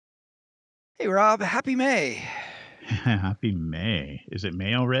Hey Rob, happy May. Happy May. Is it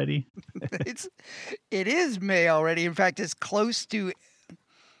May already? It's it is May already. In fact, it's close to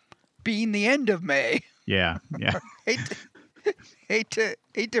being the end of May. Yeah, yeah. Hate to,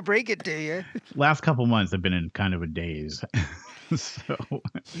 hate to break it to you. Last couple months have been in kind of a daze. So,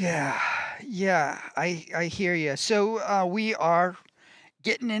 Yeah, yeah, I hear you. So we are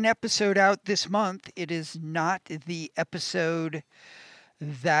getting an episode out this month. It is not the episode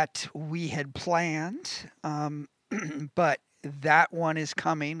that we had planned, but that one is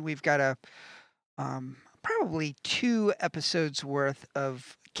coming. We've got probably 2 episodes worth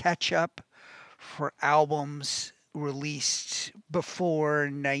of catch up for albums released before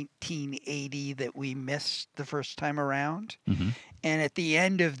 1980 that we missed the first time around. mhm. And at the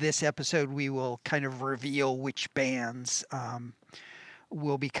end of this episode, we will kind of reveal which bands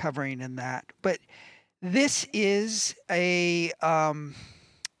we'll be covering in that. But this is a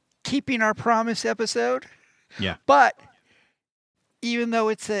keeping our promise episode. Yeah. But even though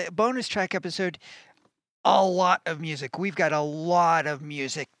it's a bonus track episode, a lot of music. We've got a lot of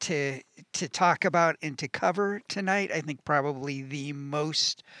music to talk about and to cover tonight. I think probably the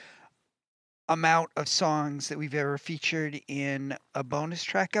most amount of songs that we've ever featured in a bonus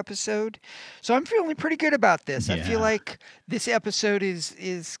track episode. So I'm feeling pretty good about this. I feel Yeah. like this episode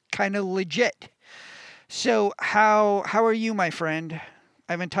is kind of legit. So how are you, my friend?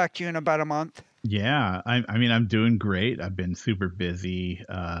 I haven't talked to you in about a month. Yeah. I mean, I'm doing great. I've been super busy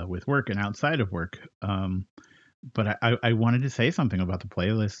with work and outside of work. But I wanted to say something about the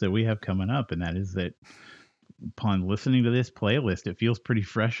playlist that we have coming up, and that is that upon listening to this playlist, it feels pretty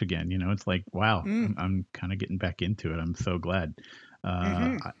fresh again. You know, it's like, wow, Mm, I'm kind of getting back into it. I'm so glad.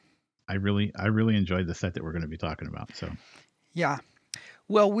 Uh, hmm I really enjoyed the set that we're going to be talking about. So, Yeah.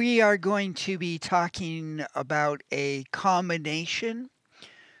 Well, we are going to be talking about a combination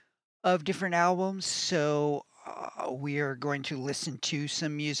of different albums. So we are going to listen to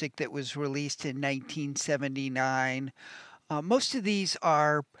some music that was released in 1979. Most of these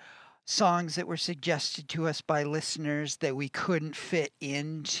are songs that were suggested to us by listeners that we couldn't fit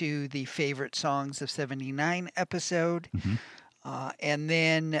into the favorite songs of 79 episode. mhm. And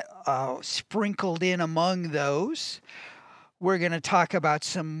then sprinkled in among those, we're going to talk about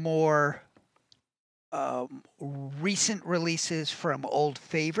some more recent releases from old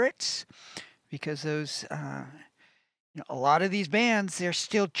favorites because those a lot of these bands, they're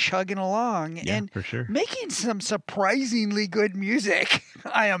still chugging along Yeah, and for sure. making some surprisingly good music.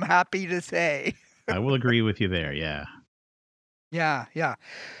 I am happy to say. I will agree with you there. Yeah. Yeah, yeah.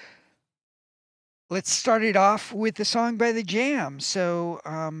 Let's start it off with the song by the Jam. So,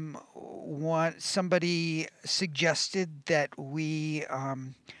 somebody suggested that we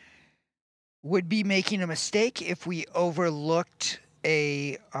would be making a mistake if we overlooked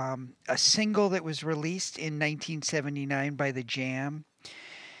a single that was released in 1979 by the Jam.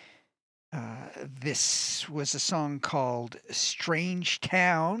 This was a song called "Strange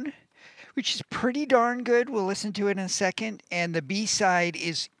Town," which is pretty darn good. We'll listen to it in a second. And the B side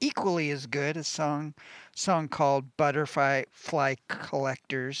is equally as good, a song called "Butterfly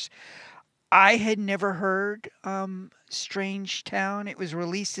Collectors." I had never heard Strange Town. It was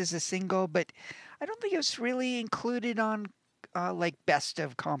released as a single, but I don't think it was really included on like best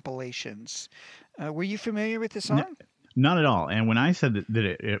of compilations. Were you familiar with the No, song? not at all. And when I said that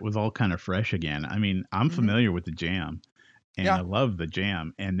it was all kind of fresh again, I mean, I'm Hmm. familiar with the Jam and Yeah, I love the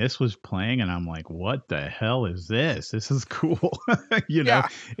Jam. And this was playing, and I'm like, what the hell is this? This is cool. You know, yeah,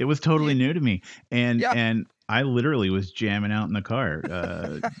 it was yeah, totally new to me. And yeah. and I literally was jamming out in the car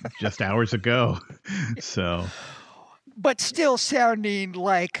just hours ago. So But still sounding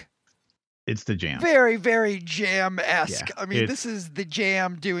like it's the Jam. very, very Yeah. Jam-esque. I mean, this It's is the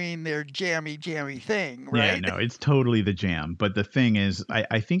Jam doing their jammy thing, Yeah, right? no, it's totally the Jam. But the thing is,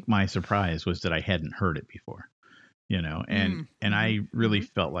 I think my surprise was that I hadn't heard it before. You know, and Mm, and mhm, I really mhm.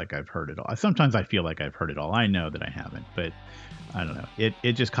 felt like I've heard it all. Sometimes I feel like I've heard it all. I know that I haven't, but I don't know.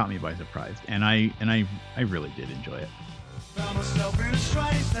 It just caught me by surprise, and I really did enjoy it. Found myself in a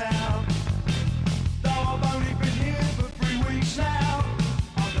strange town. Though I've only been here for 3 weeks now.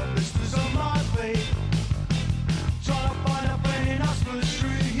 I've got blisters on my feet. Trying to find a friend in Oxford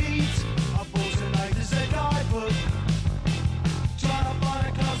Street. I bought an A to Z guidebook. Trying to find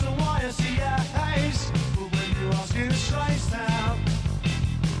a class of YMCA's. But when you ask in a strange town,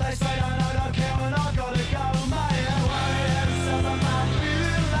 they say I know, don't care, and I gotta go, mate. Away, southern man,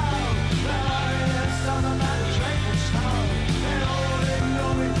 feeling low. Away, southern man, dreadful snow. And all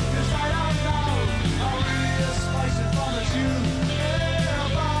ignore me, 'cause they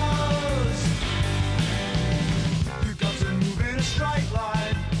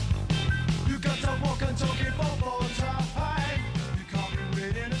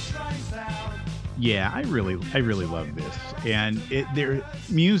Yeah, I really love this, and there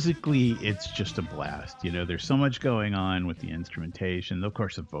musically, it's just a blast. You know, there's so much going on with the instrumentation. Of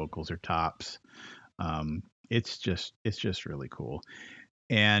course, the vocals are tops. It's just really cool,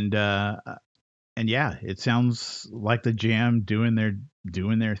 and and yeah, it sounds like the Jam doing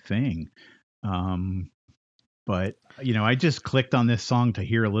their thing. Um, but you know, I just clicked on this song to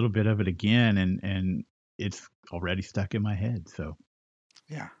hear a little bit of it again, and it's already stuck in my head. So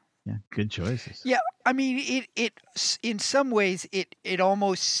Yeah. yeah, good choices. Yeah, I mean, in some ways, it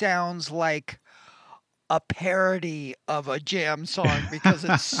almost sounds like a parody of a Jam song because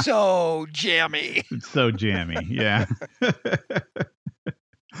it's so jammy. It's so jammy. Yeah.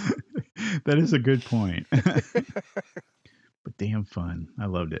 That is a good point. But damn fun. I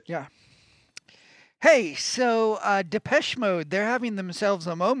loved it. Yeah. Hey, so Depeche Mode, they're having themselves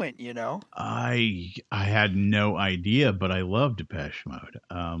a moment, you know. I had no idea, but I love Depeche Mode.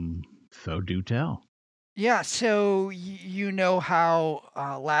 So do tell. Yeah, so you know how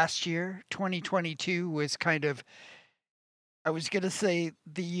last year, 2022, was kind of, I was going to say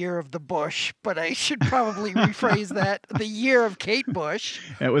the year of the Bush, but I should probably rephrase that, the year of Kate Bush,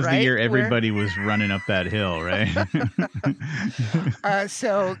 That was the right? year Where everybody was running up that hill, right?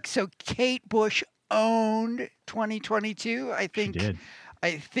 so Kate Bush owned 2022. She did.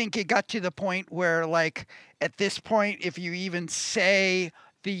 I think it got to the point where, like, at this point, if you even say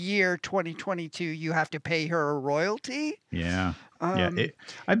the year 2022, you have to pay her a royalty. Yeah. Yeah. Um,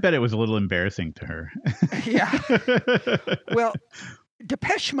 I bet it was a little embarrassing to her. yeah. Well,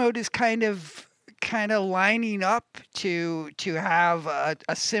 Depeche Mode is kind of lining up to have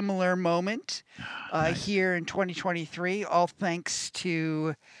a similar moment Nice. here in 2023, all thanks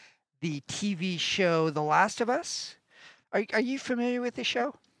to the TV show The Last of Us. Are you familiar with the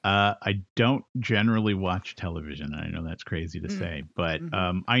show? I don't generally watch television. I know that's crazy to Mm, say, but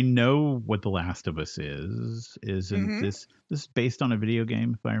mm-hmm. I know what The Last of Us is. Isn't Mm-hmm. this is based on a video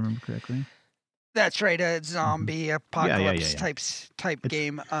game, if I remember correctly? That's right, a Hmm. zombie Yeah. apocalypse Yeah. type It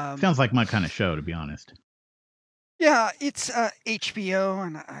game. sounds like my kind of show, to be honest. Yeah, it's HBO,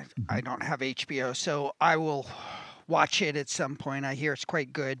 and Hmm. I don't have HBO, so I will watch it at some point. I hear it's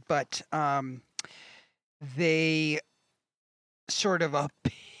quite good, but they sort of a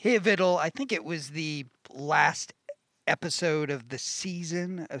pivotal. I think it was the last episode of the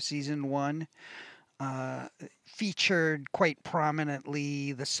season 1. Featured quite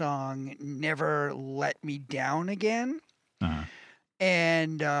prominently the song "Never Let Me Down Again," Uh,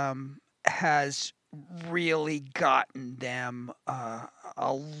 and has really gotten them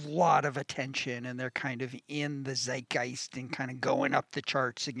a lot of attention, and they're kind of in the zeitgeist and kind of going up the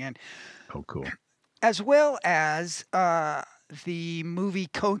charts again, oh, cool. as well as the movie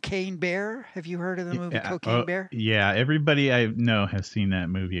Cocaine Bear. Have you heard of the movie Yeah. Cocaine Bear? Yeah. Everybody I know has seen that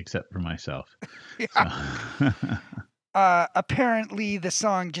movie except for myself. So. Apparently, the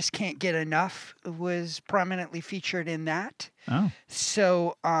song "Just Can't Get Enough" was prominently featured in that. Oh.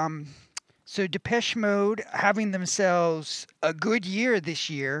 So, so Depeche Mode having themselves a good year this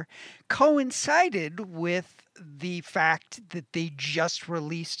year coincided with the fact that they just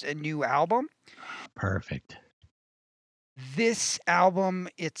released a new album. Perfect. This album,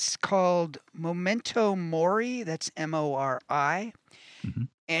 it's called Memento Mori. That's Mori. Hmm.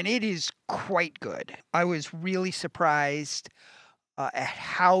 And it is quite good. I was really surprised at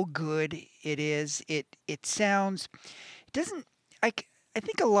how good it is. It sounds. It doesn't. I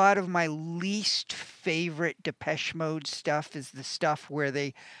think a lot of my least favorite Depeche Mode stuff is the stuff where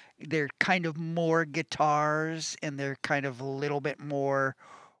they're kind of more guitars and they're kind of a little bit more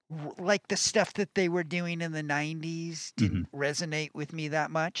like the stuff that they were doing in the 90s Hmm. didn't resonate with me that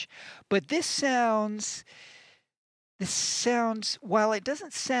much. But this sounds, while it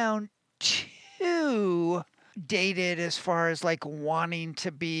doesn't sound too dated as far as like wanting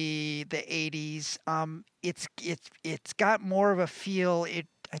to be the 80s, it's got more of a feel.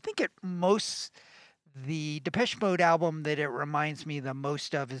 I think the Depeche Mode album that it reminds me the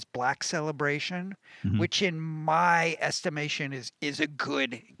most of is Black Celebration, Hmm. which in my estimation is a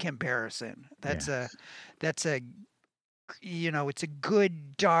good comparison. Yes. That's a it's a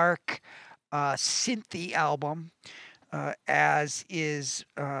good dark synthy album, as is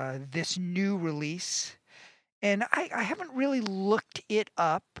this new release. And I haven't really looked it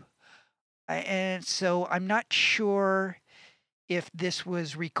up, and so I'm not sure if this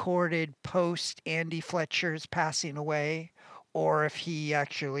was recorded post Andy Fletcher's passing away, or if he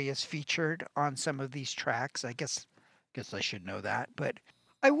actually is featured on some of these tracks. I guess I should know that, but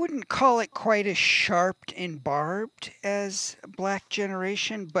I wouldn't call it quite as sharp and barbed as Black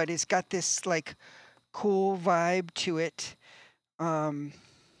Generation, but it's got this like cool vibe to it. Um,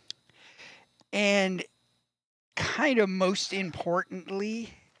 And kind of most importantly,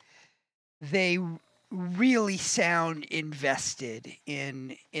 they really sound invested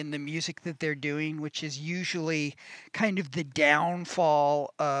in the music that they're doing, which is usually kind of the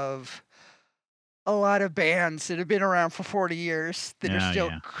downfall of a lot of bands that have been around for 40 years that are Yeah, still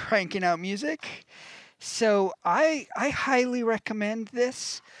yeah. cranking out music. So I highly recommend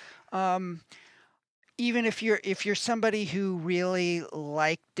this. Um, Even if you're somebody who really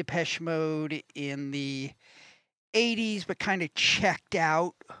liked Depeche Mode in the 80s but kind of checked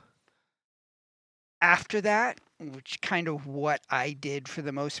out after that, which kind of what I did for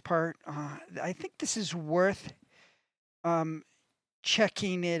the most part, I think this is worth um,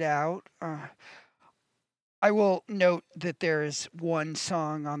 checking it out. I will note that there is one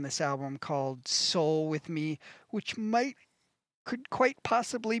song on this album called "Soul with Me," which could quite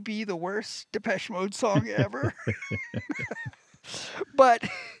possibly be the worst Depeche Mode song ever. But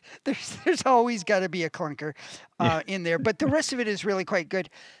there's always got to be a clunker Yeah. in there. But the rest of it is really quite good.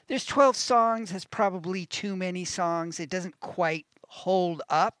 There's 12 songs. It's probably too many songs. It doesn't quite hold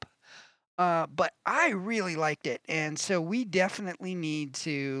up. But I really liked it, and so we definitely need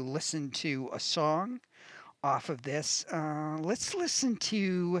to listen to a song off of this. Let's listen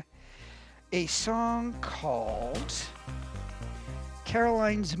to a song called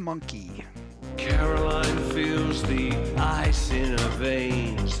Caroline's Monkey. Caroline feels the ice in her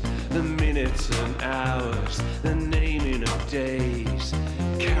veins, the minutes and hours, the naming of days.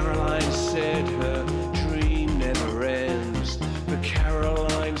 Caroline said her dream never ends, but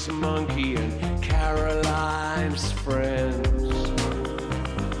Caroline's monkey and Caroline's friends.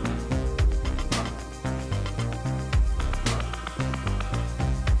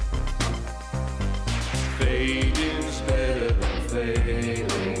 Fading's better than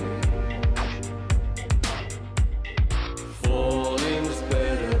failing. Falling's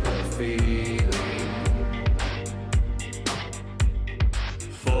better than feeling.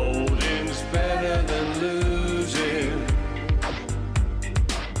 Folding's better than losing.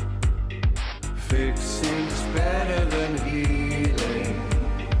 Fixing's better than healing.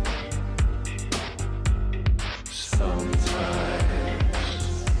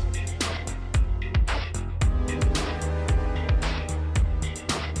 Sometimes.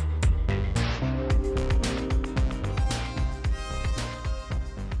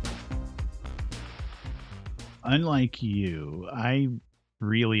 Unlike you, I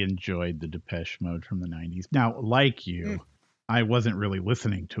really enjoyed the Depeche Mode from the 90s. Now, like you, I wasn't really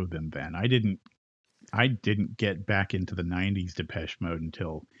listening to them then. I didn't get back into the 90s Depeche Mode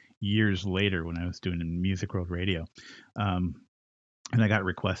until years later when I was doing Music World Radio. Um, and I got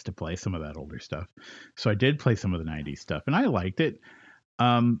requests to play some of that older stuff. So I did play some of the 90s stuff and I liked it.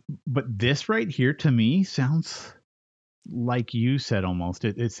 But this right here to me sounds like you said almost.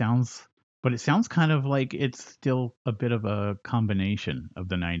 It sounds, but it sounds kind of like it's still a bit of a combination of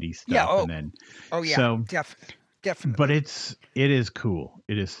the 90s stuff. Yeah, And then, Oh yeah, so, definitely. but it is cool.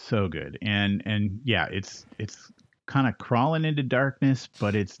 It is so good. And yeah, it's kind of crawling into darkness,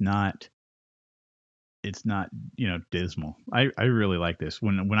 but it's not, dismal. I really like this.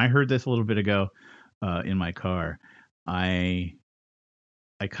 When I heard this a little bit ago, in my car, I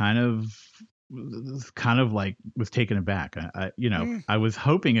kind of like was taken aback. I was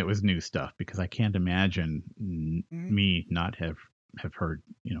hoping it was new stuff because I can't imagine me not have heard,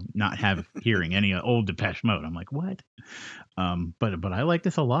 not have hearing any old Depeche Mode. I'm like, what? But I like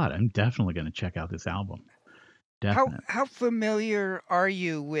this a lot. I'm definitely going to check out this album. Definitely. How familiar are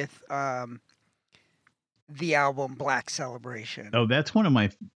you with the album Black Celebration? Oh, that's one of my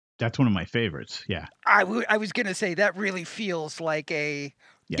favorites. Yeah. I was gonna say that really feels like a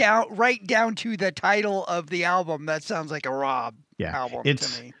Yeah. down to the title of the album. That sounds like a Rob album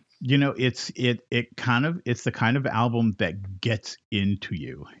to me. It's the kind of album that gets into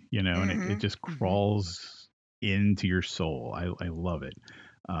you, and it just crawls into your soul. I love it.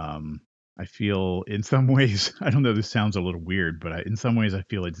 I feel in some ways, I don't know, this sounds a little weird, but in some ways I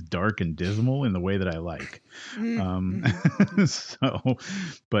feel it's dark and dismal in the way that I like.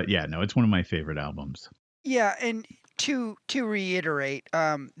 But yeah, no, it's one of my favorite albums. Yeah, and to reiterate,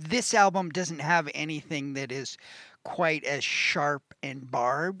 this album doesn't have anything that is quite as sharp and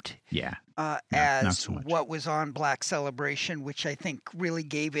barbed Yeah. Not as so much. what was on Black Celebration, which I think really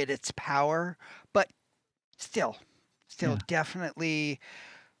gave it its power. But still Yeah. definitely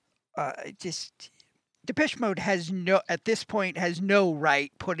just Depeche Mode at this point has no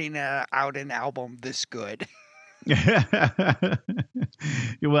right putting out an album this good.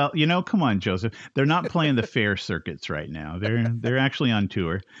 Well, come on, Joseph. They're not playing the fair circuits right now. They're actually on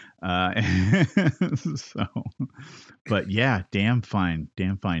tour. So, But yeah, damn fine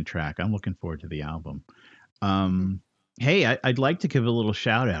track. I'm looking forward to the album. Hmm. Hey, I'd like to give a little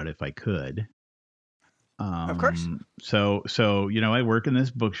shout out if I could. Of course. So I work in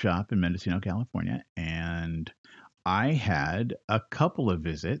this bookshop in Mendocino, California, and I had a couple of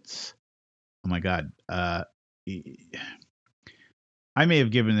visits. Oh my God. I may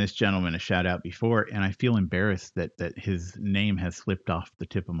have given this gentleman a shout out before, and I feel embarrassed that his name has slipped off the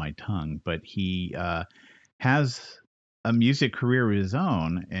tip of my tongue. But he has a music career of his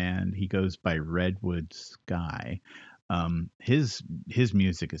own, and he goes by Redwood Sky. His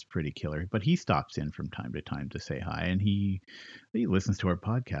music is pretty killer, but he stops in from time to time to say hi, and he listens to our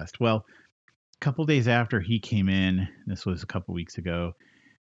podcast. Well, a couple days after he came in, this was a couple weeks ago,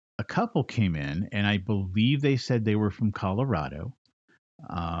 a couple came in, and I believe they said they were from Colorado.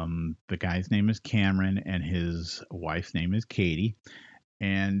 The guy's name is Cameron, and his wife's name is Katie.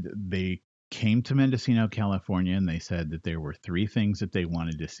 And they came to Mendocino, California, and they said that there were three things that they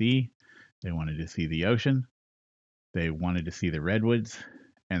wanted to see. They wanted to see the ocean, they wanted to see the redwoods,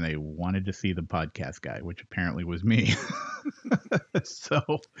 and they wanted to see the podcast guy, which apparently was me. So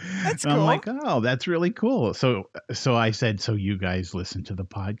That's I'm cool. like, oh, that's really cool. So I said, so you guys listen to the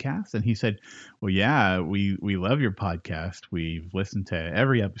podcast? And he said, well, yeah, we love your podcast. We've listened to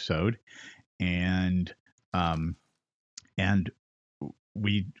every episode, and um and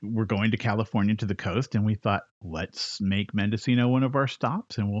we were going to California to the coast, and we thought, let's make Mendocino one of our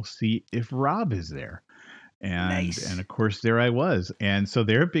stops, and we'll see if Rob is there. And Nice. of course there I was. And so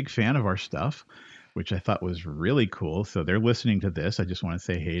they're a big fan of our stuff, which I thought was really cool. So they're listening to this. I just want to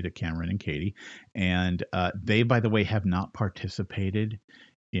say hey to Cameron and Katie. And they, by the way, have not participated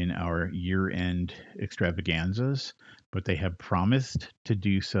in our year-end extravaganzas, but they have promised to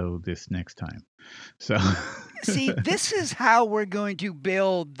do so this next time. So See, this is how we're going to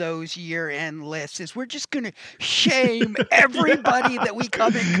build those year-end lists. Is we're just going to shame everybody that we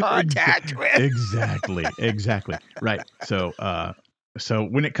come in contact with. Exactly. Right. So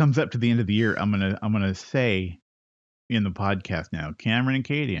when it comes up to the end of the year, I'm gonna say in the podcast now, Cameron and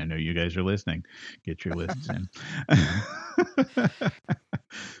Katie, I know you guys are listening. Get your lists in.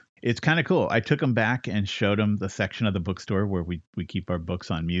 It's kind of cool. I took them back and showed them the section of the bookstore where we keep our books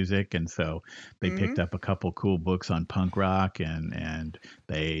on music, and so they Hmm. picked up a couple cool books on punk rock, and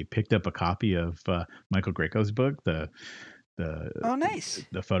they picked up a copy of Michael Greco's book, the Oh, nice.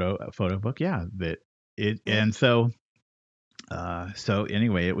 the photo book. Yeah, that it Yeah. and so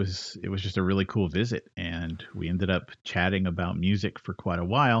anyway, it was just a really cool visit, and we ended up chatting about music for quite a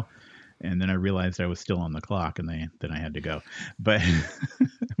while. And then I realized I was still on the clock, and then I had to go. But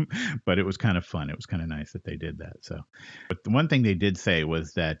but it was kind of fun. It was kind of nice that they did that. So, but the one thing they did say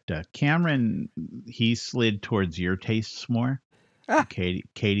was that Cameron, he slid towards your tastes more. Ah,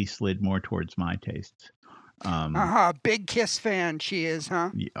 Katie slid more towards my tastes. Um, Big Kiss fan she is,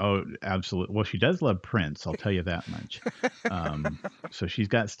 huh? oh, absolutely. Well, she does love Prince. I'll tell you that much. So she's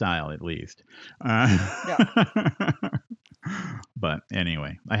got style at least. Yeah. But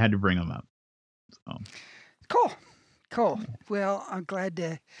anyway, I had to bring them up. So Cool. Cool. Well, I'm glad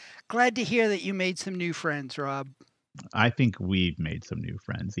to hear that you made some new friends, Rob. I think we've made some new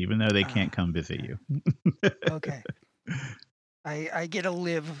friends, even though they Uh, can't come visit okay. you. Okay. I get to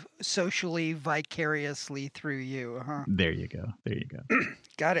live socially vicariously through you, huh? There you go. There you go.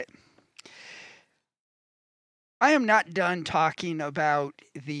 Got it. I am not done talking about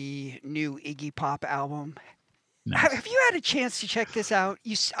the new Iggy Pop album. Nice. Have you had a chance to check this out?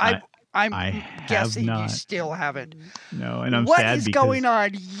 I I'm I have guessing you not. still haven't. No, and I'm What sad is going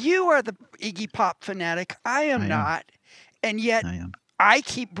because on? You are the Iggy Pop fanatic. I am I am. not. And yet I am. I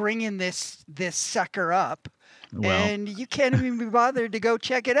keep bringing this sucker up Well, and you can't even be bothered to go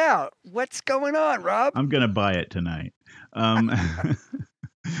check it out. What's going on, Rob? I'm gonna buy it tonight. Um,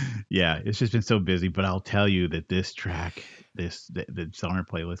 yeah, it's just been so busy, but I'll tell you that this track, that's on our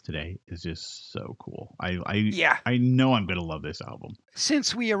playlist today, is just so cool. Yeah. I know I'm gonna love this album.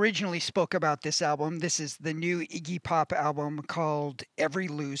 Since we originally spoke about this album, this is the new Iggy Pop album called Every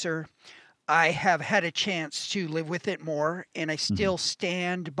Loser. I have had a chance to live with it more, and I Hmm. still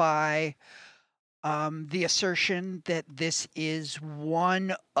stand by the assertion that this is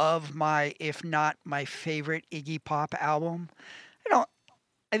one of my, if not my favorite Iggy Pop album. I don't.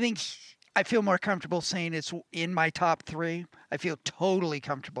 I think I feel more comfortable saying it's in my top 3. I feel totally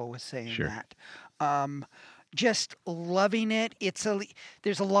comfortable with saying Sure. that. Um, just loving it.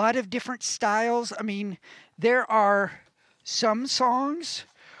 There's a lot of different styles. I mean, there are some songs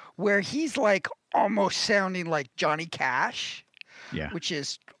where he's like almost sounding like Johnny Cash, Yeah. which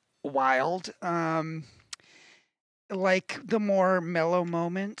is wild. Like the more mellow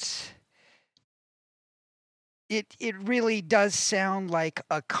moments, it really does sound like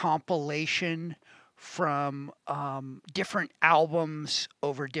a compilation from different albums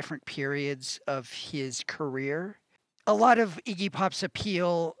over different periods of his career. A lot of Iggy Pop's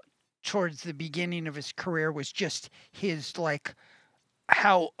appeal towards the beginning of his career was just his like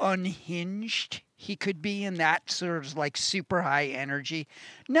how unhinged he could be in that sort of like super high energy.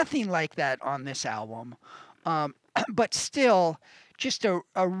 Nothing like that on this album. But still just a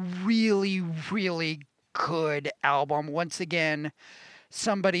really, really good album. Once again,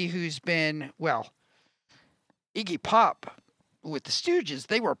 somebody who's been, well, Iggy Pop with the Stooges,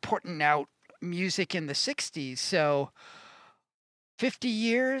 they were putting out music in the 60s. So 50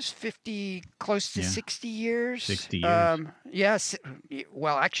 years, 50, close to Yeah. 60 years. 60 years. Yes.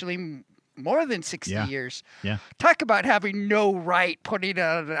 Well, actually, more than 60 Yeah. years. Yeah. Talk about having no right putting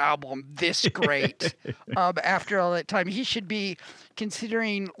out an album this great after all that time. He should be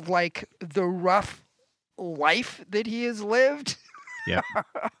considering like the rough life that he has lived. Yeah.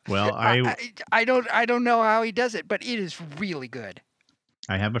 Well, I don't know how he does it, but it is really good.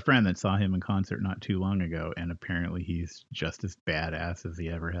 I have a friend that saw him in concert not too long ago, and apparently he's just as badass as he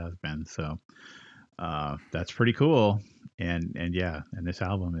ever has been. So that's pretty cool. And yeah, and this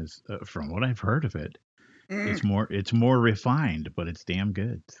album is, from what I've heard of it, it's more refined, but it's damn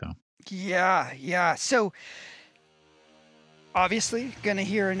good. So Yeah. So obviously, gonna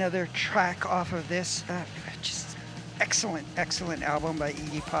hear another track off of this. Just excellent album by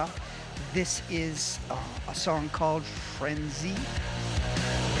Iggy Pop. This is a song called Frenzy.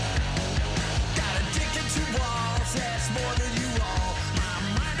 Got addicted to walls, that's more than you all. My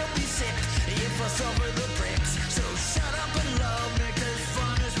mind will be sick if I suffer the pricks. So shut up and love me, 'cause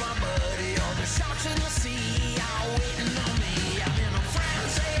fun is my buddy. All the sharks in the sea are waiting on me. I'm in a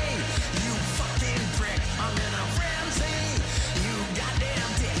frenzy, you fucking prick. I'm in a frenzy, you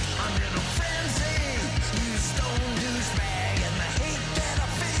goddamn dick. I'm in a frenzy, you stone douchebag. And the hate that I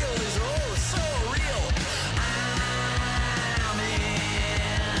feel is oh so real. I'm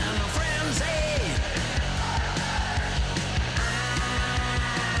in a frenzy.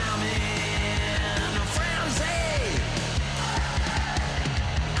 I'm in a frenzy.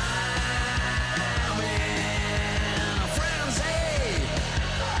 I'm in a frenzy.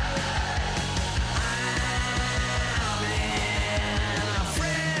 I'm in a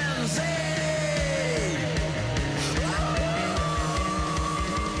frenzy.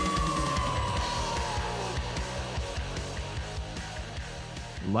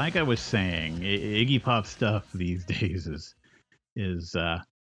 like I was saying, Iggy Pop stuff these days is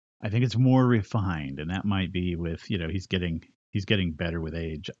I think it's more refined, and that might be with, he's getting better with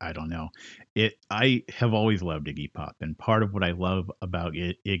age. I don't know. I have always loved Iggy Pop, and part of what I love about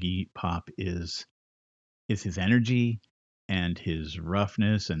Iggy Pop is his energy and his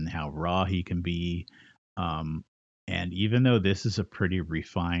roughness and how raw he can be. And even though this is a pretty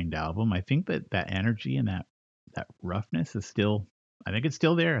refined album, I think that energy and that roughness is still, I think it's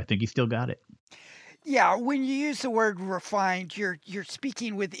still there. I think he still got it. Yeah, when you use the word refined, you're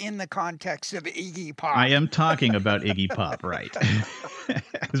speaking within the context of Iggy Pop. I am talking about Iggy Pop, right?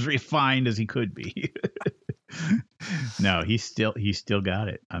 As refined as he could be. No, he still got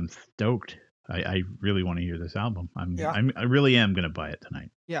it. I'm stoked. I really want to hear this album. I really am going to buy it tonight.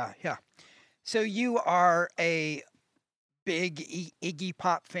 Yeah. So you are a big Iggy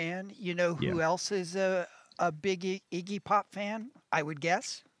Pop fan. You know who else is a big Iggy Pop fan? I would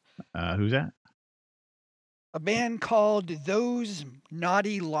guess. Who's that? A band called Those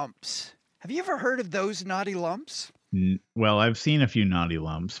Naughty Lumps. Have you ever heard of Those Naughty Lumps? Well, I've seen a few Naughty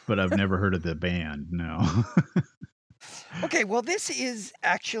Lumps, but I've never heard of the band. No. Okay, well, this is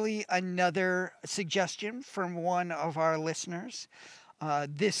actually another suggestion from one of our listeners.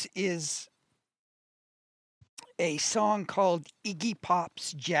 This is a song called Iggy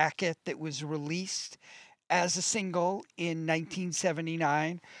Pop's Jacket that was released as a single in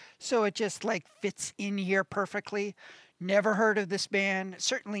 1979. So it just like fits in here perfectly. Never heard of this band,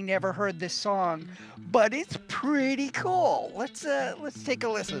 certainly never heard this song, but it's pretty cool. Let's take a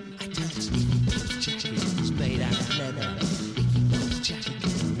listen. It's made out of leather. Iggy Pop's jacket,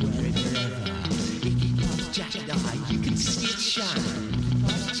 gonna wear it forever. Iggy Pop's jacket, you can see it shine. Iggy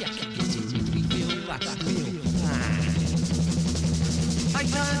Pop's jacket makes me feel like I feel fine. I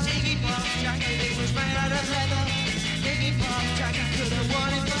touched Iggy Pop's jacket, it was made out of leather. Iggy Pop's jacket, could have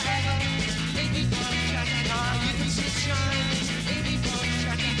worn it forever. Iggy Pop's jacket, you can see it shine. Iggy Pop's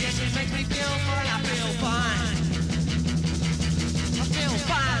jacket, yes, it makes me feel fine. I feel fine. I feel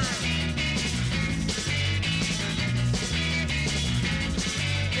fine.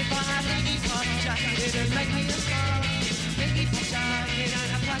 If I had Iggy Pop's jacket, it'd make me a star. Iggy Pop's jacket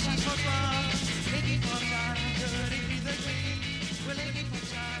and a flashy football. Iggy Pop's jacket.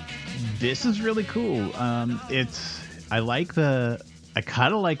 This is really cool. I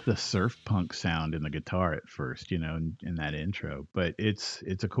kind of like the surf punk sound in the guitar at first, in that intro. But it's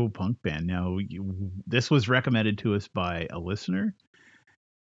a cool punk band. Now, this was recommended to us by a listener,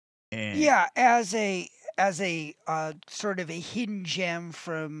 and Yeah, as a sort of a hidden gem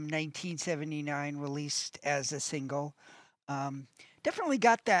from 1979, released as a single. Um, Definitely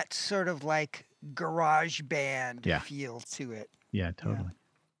got that sort of like garage band yeah, feel to it. yeah, Yeah. totally.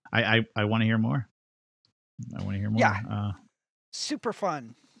 I want to hear more. I want to hear Yeah, more. super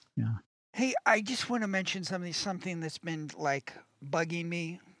fun. Yeah. Hey, I just want to mention something that's been like bugging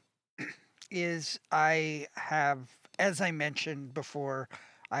me is I have, as I mentioned before,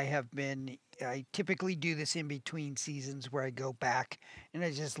 I typically do this in between seasons where I go back and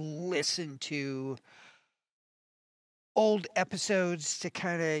I just listen to old episodes to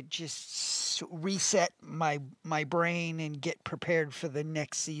kind of just reset my brain and get prepared for the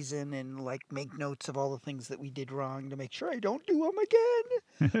next season and like make notes of all the things that we did wrong to make sure I don't do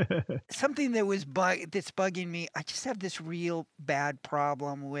them again. Something that's bugging me. I just have this real bad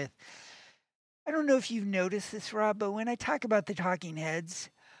problem with. I don't know if you've noticed this, Rob, but when I talk about the Talking Heads,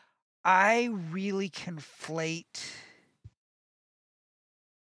 I really conflate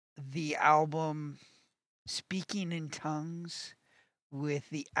the album Speaking in Tongues with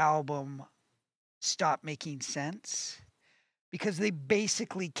the album Stop Making Sense because they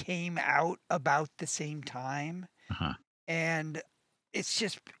basically came out about the same time, Uh-huh. and it's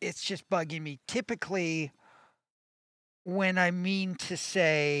just bugging me. Typically, when I mean to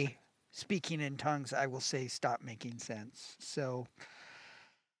say speaking in tongues, I will say stop making sense. So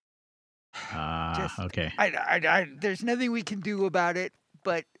just Okay. there's nothing we can do about it,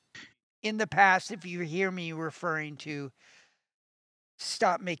 but in the past, if you hear me referring to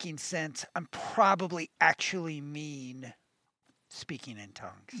stop making sense, I'm probably actually mean speaking in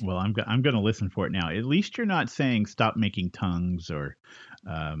tongues. Well, I'm going to listen for it now. At least you're not saying stop making tongues or,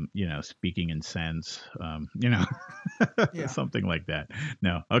 speaking in sense, Yeah. something like that.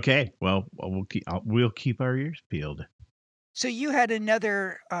 No. Okay. Well, we'll keep our ears peeled. So you had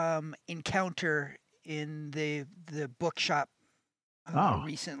another encounter in the bookshop Oh,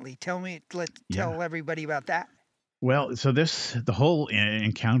 recently. yeah. Tell everybody about that. Well, so the whole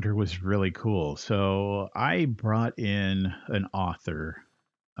encounter was really cool. So I brought in an author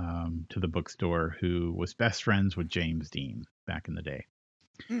to the bookstore who was best friends with James Dean back in the day,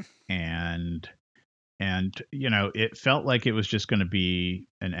 Mm. and it felt like it was just going to be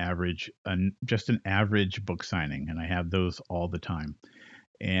just an average book signing, and I have those all the time,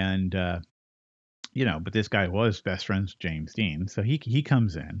 and but this guy was best friends with James Dean, so he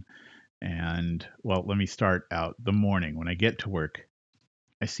comes in. And well, let me start out the morning. When I get to work,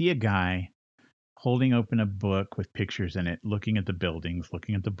 I see a guy holding open a book with pictures in it, looking at the buildings,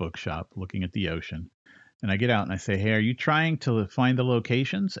 looking at the bookshop, looking at the ocean. And I get out and I say, "Hey, are you trying to find the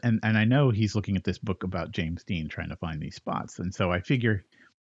locations?" And I know he's looking at this book about James Dean, trying to find these spots. And so I figure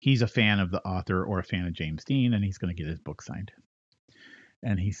he's a fan of the author or a fan of James Dean, and he's going to get his book signed.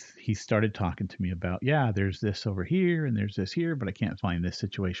 And he started talking to me about, yeah, there's this over here and there's this here, but I can't find this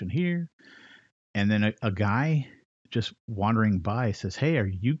situation here. And then a guy just wandering by says, "Hey, are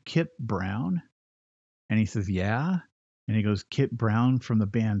you Kip Brown?" And he says, "Yeah." And he goes, "Kip Brown from the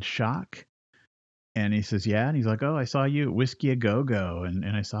band Shock?" And he says, "Yeah." And he's like, "Oh, I saw you at Whiskey A Go Go, and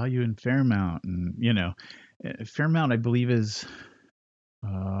I saw you in Fairmount." And, Fairmount, I believe, is,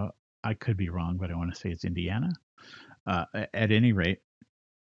 I could be wrong, but I want to say it's Indiana. At any rate,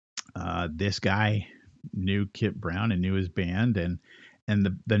 this guy knew Kip Brown and knew his band, and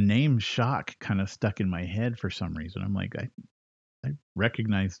the name Shock kind of stuck in my head for some reason. I'm like, I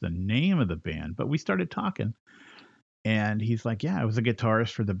recognize the name of the band, but we started talking, and he's like, "Yeah, I was a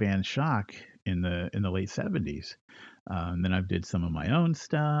guitarist for the band Shock in the late '70s, and then I did some of my own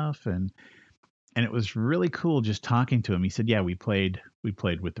stuff, and it was really cool just talking to him." He said, "Yeah, we played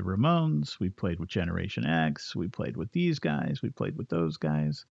with the Ramones, we played with Generation X, we played with these guys, we played with those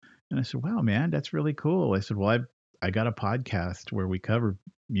guys." And I said, "Wow, man, that's really cool." I said, "Well, I got a podcast where we cover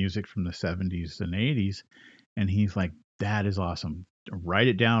music from the '70s and '80s." And he's like, "That is awesome. Write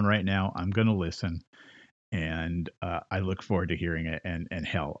it down right now. I'm going to listen." And I look forward to hearing it. And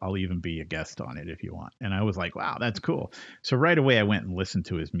hell, I'll even be a guest on it if you want. And I was like, "Wow, that's cool." So right away, I went and listened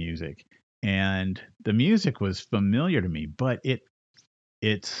to his music. And the music was familiar to me, but it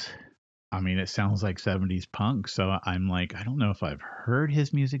sounds like '70s punk. So I'm like, I don't know if I've heard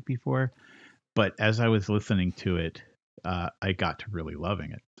his music before, but as I was listening to it, I got to really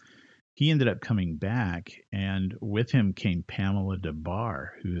loving it. He ended up coming back, and with him came Pamela Des Barres,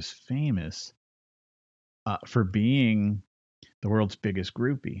 who is famous for being the world's biggest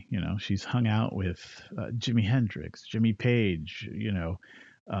groupie. She's hung out with Jimi Hendrix, Jimmy Page.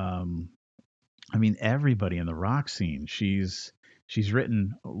 I mean, everybody in the rock scene. She's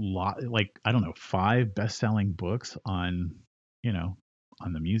written a lot, like, I don't know, 5 best-selling books on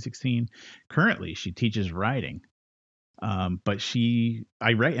on the music scene. Currently, she teaches writing. But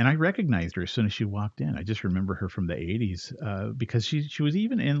I recognized her as soon as she walked in. I just remember her from the 80s because she was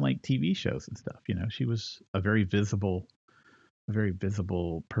even in like TV shows and stuff. She was a very visible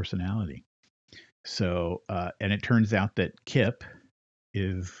personality. So, and it turns out that Kip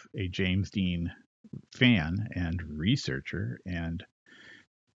is a James Dean fan and researcher, and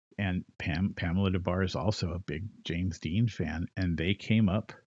Pamela Des Barres is also a big James Dean fan, and they came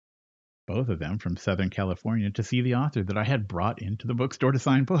up, both of them, from Southern California to see the author that I had brought into the bookstore to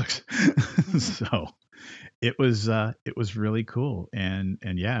sign books. So it was really cool. And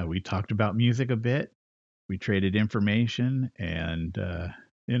yeah, we talked about music a bit. We traded information and,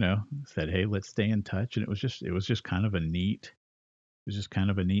 said, hey, let's stay in touch. And it was just kind of a neat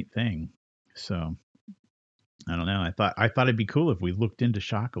thing. So I don't know. I thought it'd be cool if we looked into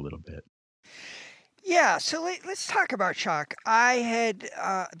Shock a little bit. Yeah, so let's talk about Shock. I had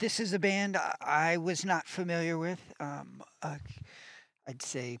this is a band I was not familiar with. I'd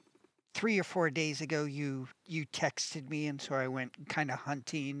say 3 or 4 days ago, you texted me, and so I went kind of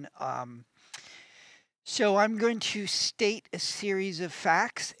hunting. So I'm going to state a series of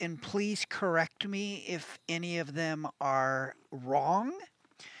facts, and please correct me if any of them are wrong.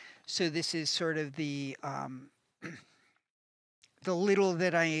 So this is sort of the little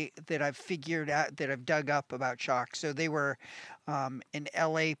that I've figured out, that I've dug up about Shock. So they were an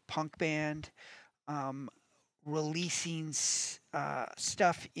LA punk band, releasing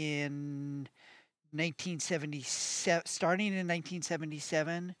stuff in 1977, starting in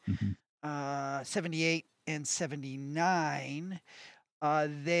 1977, 78 and 79.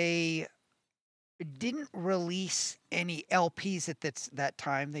 They didn't release any LPs at that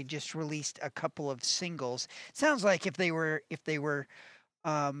time. They just released a couple of singles. Sounds like if they were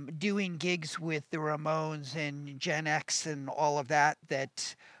doing gigs with the Ramones and Gen X and all of that,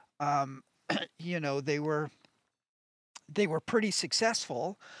 they were pretty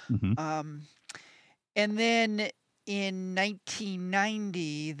successful. And then in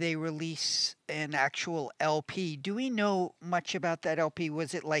 1990, they released an actual LP. Do we know much about that LP?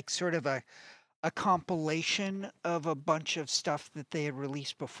 Was it like sort of a compilation of a bunch of stuff that they had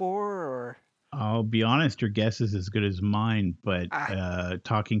released before, or? I'll be honest, your guess is as good as mine, but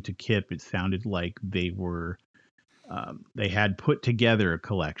talking to Kip, it sounded like they had put together a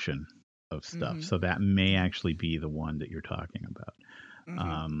collection of stuff. So that may actually be the one that you're talking about.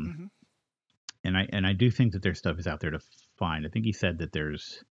 And I do think that their stuff is out there to find. I think he said that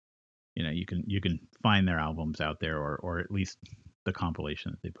there's, you can find their albums out there, or at least the compilation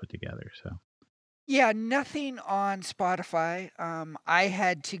that they put together. So. Yeah, nothing on Spotify. I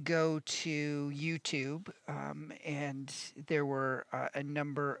had to go to YouTube, and there were a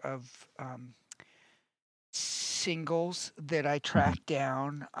number of singles that I tracked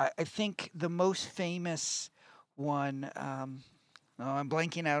down. I think the most famous one, I'm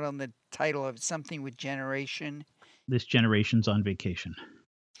blanking out on the title of something with Generation. This Generation's on Vacation.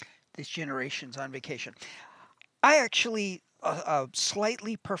 This Generation's on Vacation. I actually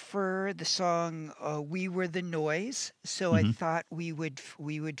slightly prefer the song "We Were the Noise," so I thought we would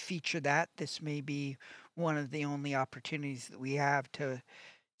feature that. This may be one of the only opportunities that we have to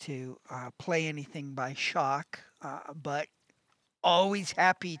play anything by Shock, but always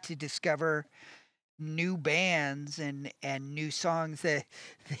happy to discover new bands and new songs. That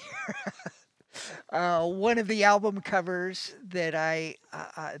one of the album covers that I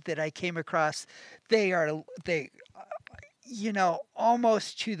came across, they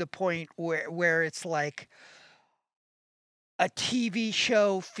almost to the point where it's like a TV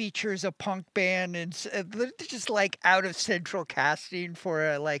show features a punk band, and they're just like out of central casting for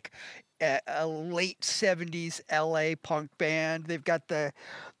a late 70s LA punk band. They've got the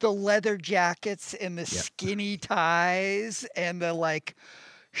leather jackets and the skinny ties and the like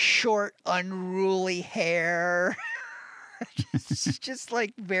short unruly hair. It's just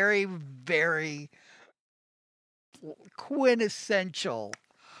like very, very quintessential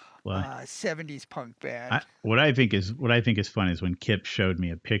 70s punk band. What I think is fun is when Kip showed me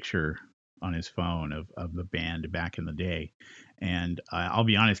a picture on his phone of the band back in the day, and I'll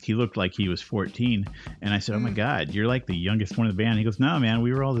be honest, he looked like he was 14, and I said, "Oh my God, you're like the youngest one of the band." He goes, "No, man,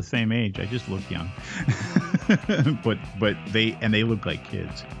 we were all the same age. I just look young." but they look like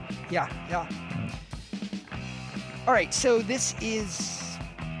kids. Yeah. All right, so this is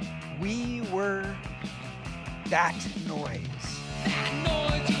We Were That Noise. That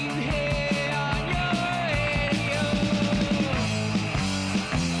noise you hear on your radio.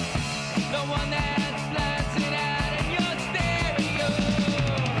 The one that's blasting out in your stereo.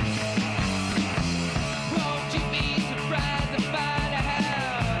 Won't you be surprised to find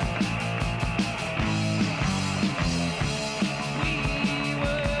out we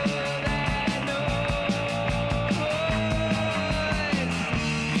were that noise?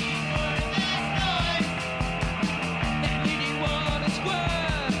 That made you wanna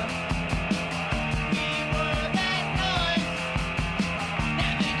squirm.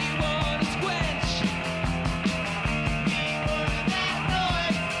 That made you wanna squinch.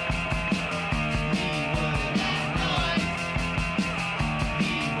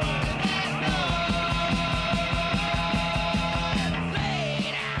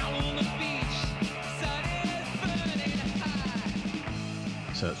 Laid out on the beach, sun is burning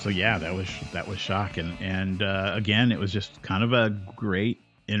high. So yeah, that was shocking. And again, it was just kind of a great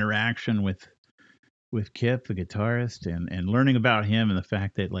interaction with Kip, the guitarist, and learning about him and the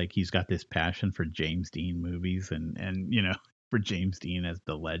fact that like he's got this passion for James Dean movies and for James Dean as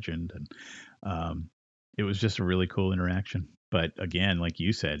the legend. And it was just a really cool interaction. But again, like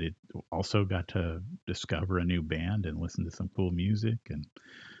you said, it also got to discover a new band and listen to some cool music. And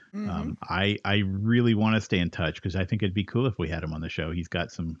I really want to stay in touch because I think it'd be cool if we had him on the show. He's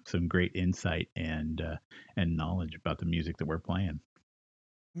got some great insight and knowledge about the music that we're playing.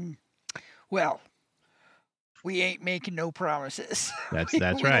 Well, we ain't making no promises. That's We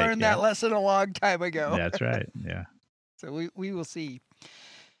right. learned yeah. that lesson a long time ago. That's right. Yeah. So we will see.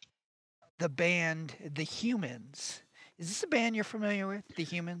 The band, The Humans. Is this a band you're familiar with, The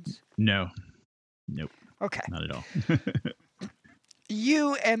Humans? No. Nope. Okay. Not at all.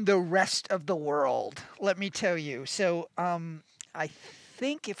 You and the rest of the world, let me tell you. So I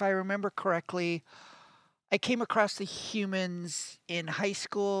think, if I remember correctly, I came across The Humans in high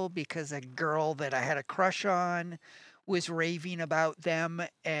school because a girl that I had a crush on was raving about them,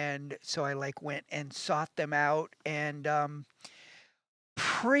 and so I like went and sought them out. And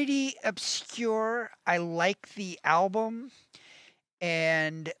pretty obscure. I like the album,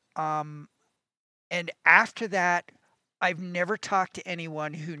 and after that, I've never talked to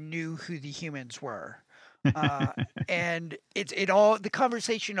anyone who knew who The Humans were. And the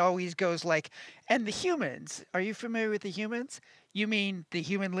conversation always goes like, and The Humans, are you familiar with The Humans? You mean the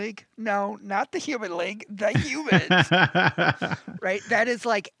Human League? No, not the Human League, The Humans. Right? That is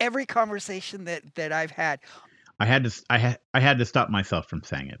like every conversation that I've had. I had to stop myself from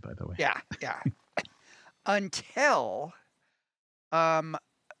saying it, by the way. Yeah. Until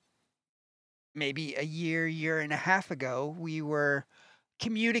maybe a year and a half ago, we were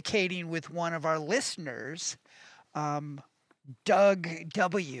communicating with one of our listeners, Doug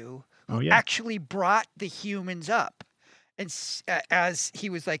W., Oh who yeah. actually brought The Humans up. And as he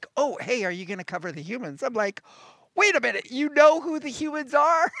was like, "Oh, hey, are you going to cover The Humans?" I'm like, "Wait a minute, you know who The Humans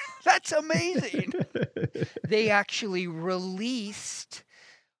are? That's amazing." They actually released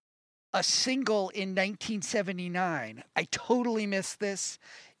a single in 1979. I totally missed this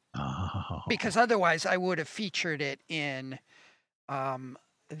Oh. because otherwise I would have featured it in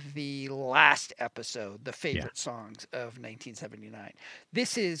the last episode, the favorite songs of 1979.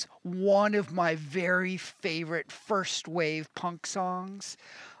 This is one of my very favorite first wave punk songs.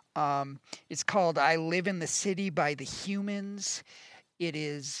 It's called I Live in the City by The Humans. It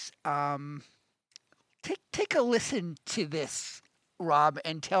is, take a listen to this, Rob,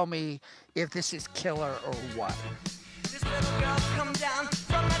 and tell me if this is killer or what. This little girl come down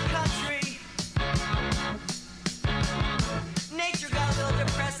from the country. Nature got a little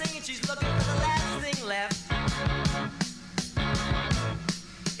depressing and she's looking for the last thing left.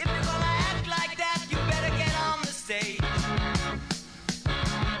 If you're gonna act like that, you better get on the stage.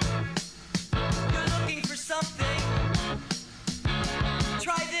 You're looking for something.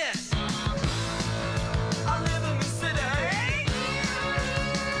 Try this. I live in the city.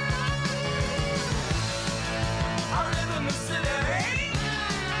 I live in the city.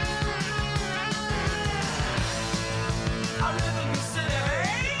 I live in the city.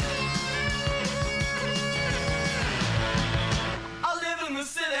 I live in the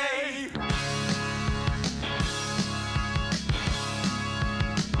city.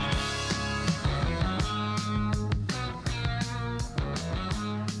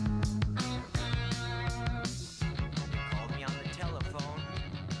 Called me on the telephone.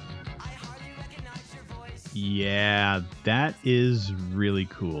 I hardly recognize your voice. Yeah, that is really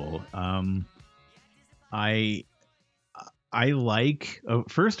cool. I like.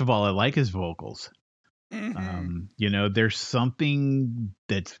 First of all, I like his vocals. Mhm. There's something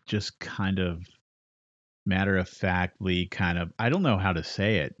that's just kind of matter of factly kind of, I don't know how to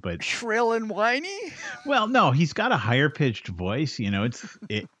say it, but Shrill and whiny. well, no, he's got a higher pitched voice,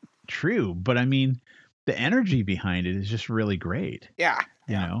 it true, but I mean the energy behind it is just really great, Yeah.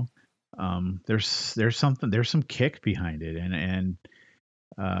 you know. There's some kick behind it, and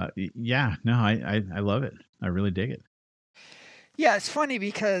yeah, no, I love it. I really dig it. Yeah, it's funny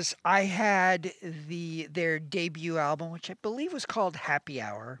because I had their debut album, which I believe was called Happy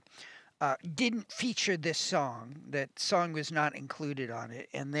Hour, didn't feature this song. That song was not included on it.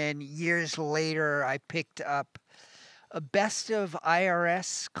 And then years later, I picked up a Best of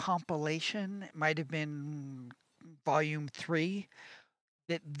IRS compilation. It might have been Volume 3,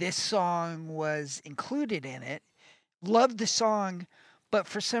 that this song was included in it. Loved the song, but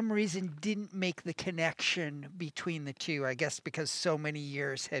for some reason didn't make the connection between the two. I guess because so many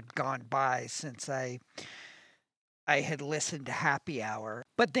years had gone by since I had listened to Happy Hour.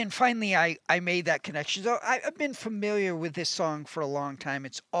 But then finally I made that connection. So I've been familiar with this song for a long time.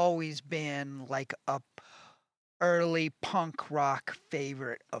 It's always been like a early punk rock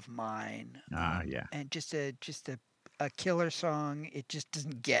favorite of mine. Yeah. And just a killer song. It just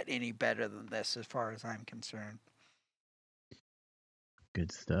doesn't get any better than this as far as I'm concerned.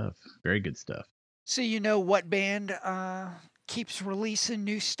 Good stuff. Very good stuff. So you know what band keeps releasing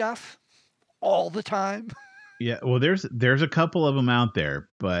new stuff all the time? Yeah, well, there's a couple of them out there,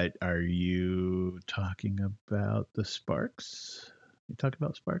 but are you talking about the Sparks? You talking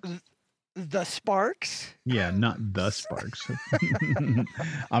about Sparks? The Sparks? Yeah, not the Sparks.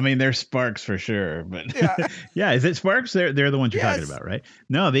 I mean, they're Sparks for sure, but Yeah. yeah, is it Sparks? They're the ones you're talking Yes. about, right?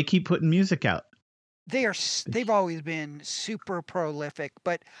 No, they keep putting music out. They've always been super prolific,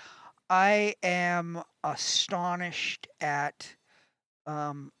 but I am astonished at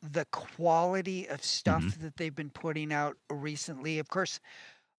the quality of stuff that they've been putting out recently. Of course,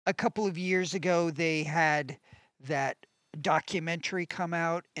 a couple of years ago they had that documentary come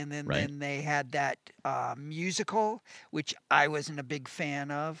out, and then Right. they had that musical, which I wasn't a big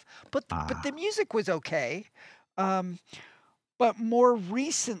fan of, but the music was okay. But more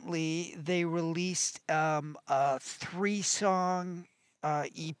recently, they released a 3-song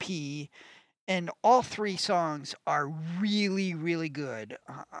EP, and all 3 songs are really, really good.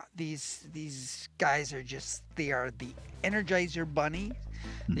 These guys are they are the Energizer Bunny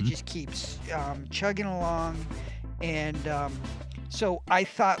that just keeps chugging along, and so I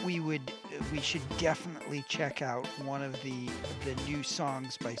thought we should definitely check out one of the new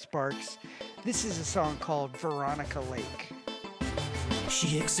songs by Sparks. This is a song called Veronica Lake.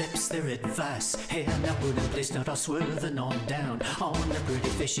 She accepts their advice. Hey, now put in place, not all swerving on down. On a pretty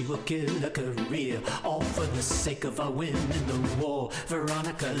face, she will kill a career. All for the sake of our win in the war.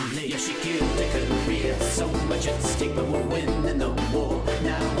 Veronica Lake, yeah, she killed a career. So much at stake, but we're winning the war.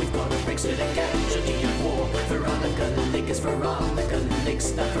 Now we've got a breaks with a casualty of war. Veronica Lake is Veronica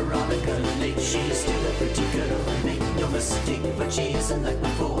Lake's not Veronica Lake. She's still a pretty girl, make no mistake, but she isn't like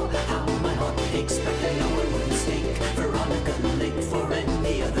before. How my heart aches, but I know it wouldn't stink. Veronica Lake for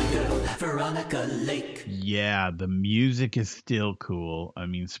any other girl, Veronica Lake. Yeah, the music is still cool. I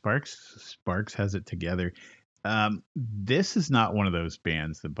mean, Sparks has it together. This is not one of those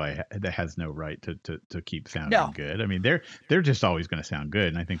bands that has no right to keep sounding No. good. I mean, they're just always going to sound good,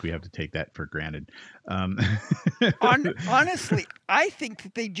 and I think we have to take that for granted. Honestly, I think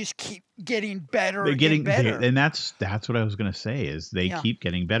that they just keep getting better They're getting and better. and that's what I was going to say is they Yeah. keep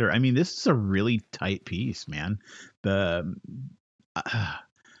getting better. I mean, this is a really tight piece, man. I'm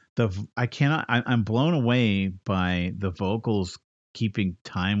blown away by the vocals keeping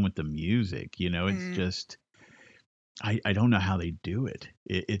time with the music. You know, it's just I don't know how they do it.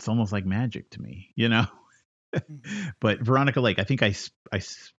 It's almost like magic to me, you know. But Veronica Lake, I think I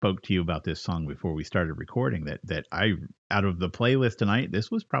spoke to you about this song before we started recording. That I, out of the playlist tonight, this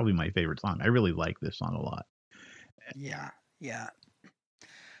was probably my favorite song. I really like this song a lot. Yeah.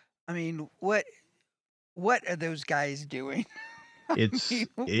 I mean, what are those guys doing? It's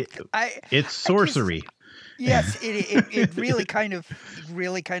I it's sorcery. Yes, it really kind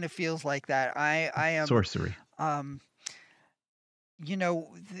of feels like that. I am Sorcery. you know,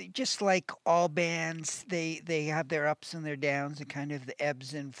 just like all bands, they have their ups and their downs and kind of the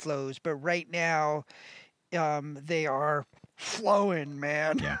ebbs and flows. But right now, they are flowing,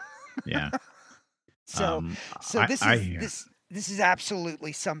 man. Yeah. So this this is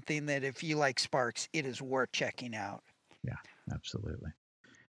absolutely something that if you like Sparks, it is worth checking out. Yeah, absolutely.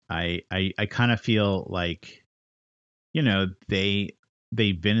 I kind of feel like, you know, they've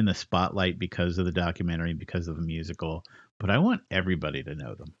been in the spotlight because of the documentary, because of the musical, but I want everybody to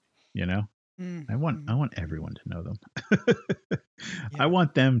know them, you know? I want everyone to know them. I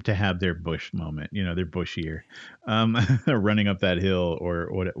want them to have their Bush moment, their Bush year, running up that hill or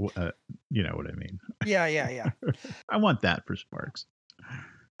what, you know what I mean. Yeah. I want that for Sparks.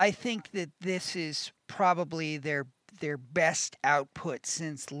 I think that this is probably their best output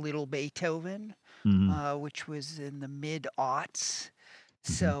since Little Beethoven, Mhm. which was in the mid-aughts. Mhm.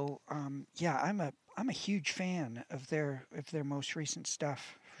 So, yeah, I'm a huge fan of their most recent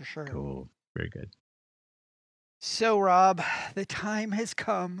stuff for sure. Cool. Very good. So, Rob, the time has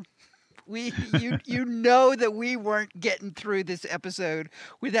come. You know that we weren't getting through this episode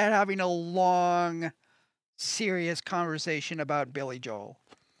without having a long, serious conversation about Billy Joel.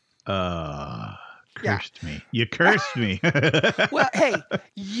 Yeah. Cursed me. You cursed me. Well, hey,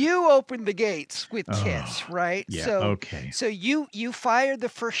 you opened the gates with Kiss, Oh, right? yeah. So Okay. so you fired the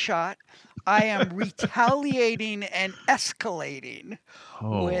first shot. I am retaliating and escalating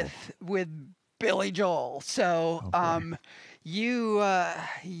Oh, with Billy Joel. So oh boy. you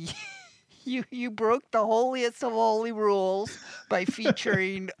you broke the holiest of holy rules by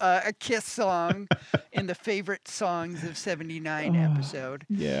featuring a Kiss song in the favorite songs of '79 episode.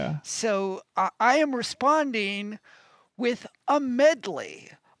 Yeah. So I am responding with a medley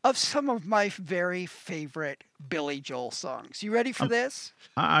of some of my very favorite Billy Joel songs. You ready for this?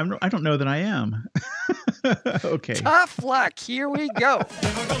 I don't know that I am. Okay. Tough luck. Here we go.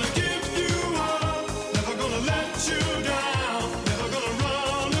 Never gonna give you up, never gonna let you down, never gonna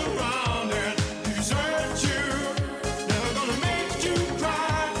run around and desert you, never gonna make you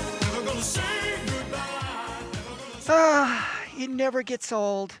cry, never gonna say goodbye, never gonna It never gets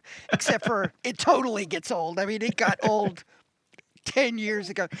old, except for it totally gets old. I mean, it got old 10 years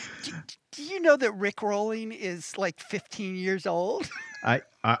ago. Do you know that Rick Rolling is like 15 years old? I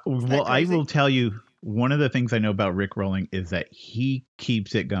that I crazy? will tell you one of the things I know about Rick Rolling is that he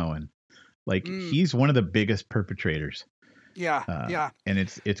keeps it going. Like Mm, he's one of the biggest perpetrators, yeah, yeah. and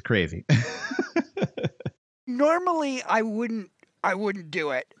it's crazy. Normally I wouldn't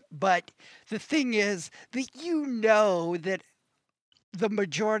do it, but the thing is that you know that the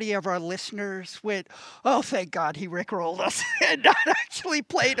majority of our listeners went, "Oh, thank God he rickrolled us," and not actually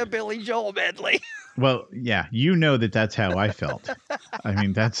played a Billy Joel medley. Well, yeah, you know that's how I felt. I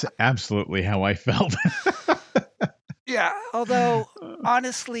mean, that's absolutely how I felt. Yeah, although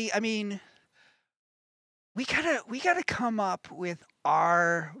honestly, I mean, we gotta come up with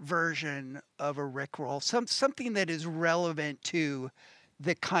our version of a rickroll, something that is relevant to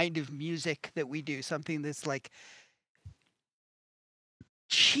the kind of music that we do, something that's like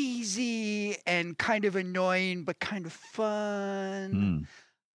cheesy and kind of annoying but kind of fun. Hmm.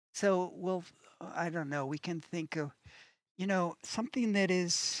 So I don't know, we can think of, something that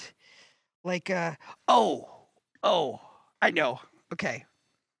is like oh, I know. Okay.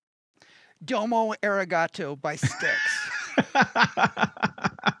 Domo Arigato by Styx.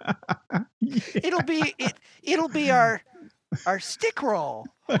 It'll be our stick roll.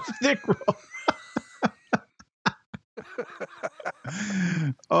 Stick roll.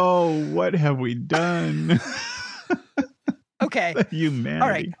 Oh, what have we done? Okay.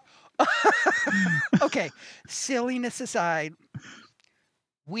 Humanity. Okay. Silliness aside,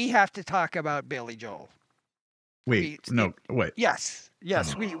 we have to talk about Billy Joel. Wait, no, wait. Yes,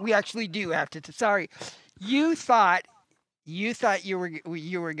 Oh. we actually do have to. Sorry, you thought you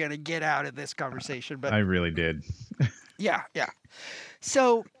were gonna get out of this conversation, but I really did. yeah.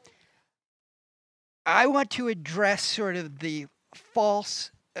 So I want to address sort of the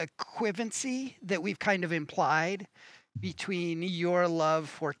false equivalency that we've kind of implied between your love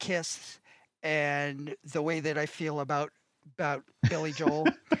for Kiss and the way that I feel about Billy Joel.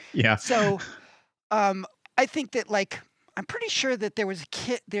 Yeah. So, I think that I'm pretty sure that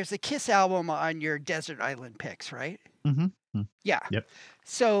there's a Kiss album on your Desert Island Picks, right? Mm-hmm. Yeah. Yep.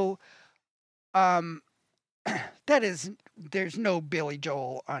 So, there's no Billy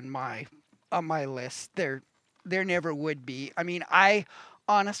Joel on my list. There never would be. I mean, I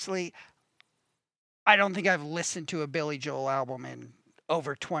honestly I don't think I've listened to a Billy Joel album in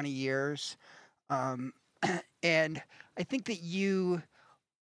over 20 years. And I think that you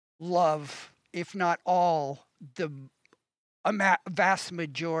love, if not all, vast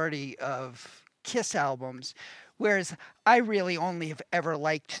majority of Kiss albums, whereas I really only have ever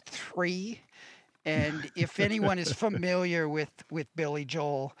liked 3. And if anyone is familiar with Billy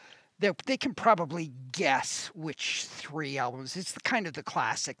Joel, they can probably guess which 3 albums. It's kind of the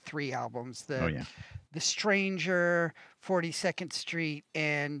classic 3 albums. Oh yeah. The Stranger, 42nd Street,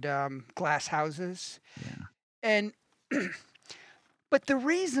 and Glass Houses. Yeah. And but the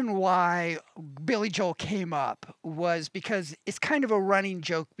reason why Billy Joel came up was because it's kind of a running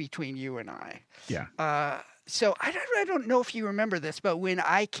joke between you and I. Yeah. So I don't know if you remember this, but when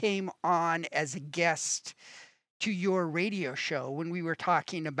I came on as a guest to your radio show, when we were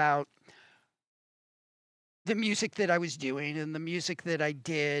talking about the music that I was doing and the music that I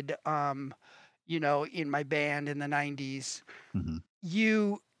did, in my band in the 90s, Hmm.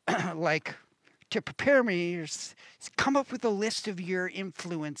 you like to prepare me, come up with a list of your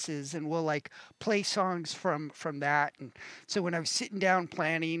influences, and we'll like play songs from that. And so when I was sitting down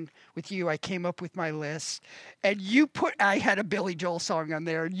planning with you, I came up with my list, and I had a Billy Joel song on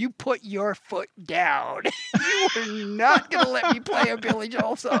there, and you put your foot down. You were not going to let me play a Billy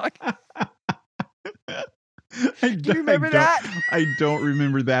Joel song. Do you remember that? I don't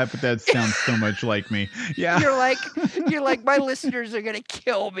remember that, but that sounds so much like me. Yeah. You're like, my listeners are gonna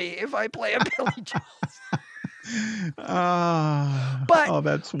kill me if I play a Billy Joel song. But- oh,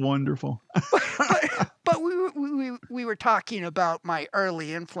 that's wonderful. But we were talking about my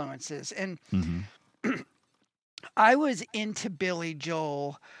early influences, and Mhm. I was into Billy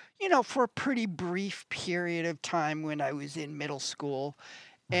Joel, for a pretty brief period of time when I was in middle school,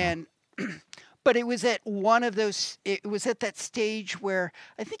 and but it was at it was at that stage where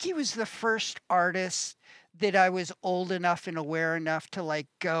I think he was the first artist that I was old enough and aware enough to like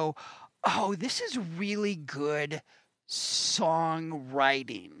go, oh, this is really good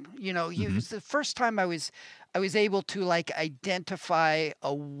songwriting. He was the first time I was able to like identify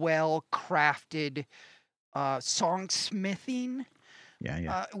a well-crafted songsmithing,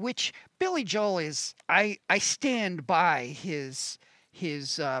 Yeah. which Billy Joel is. I stand by his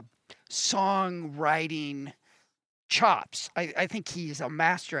songwriting chops. I think he's a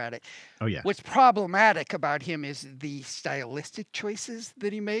master at it. Oh, yeah. What's problematic about him is the stylistic choices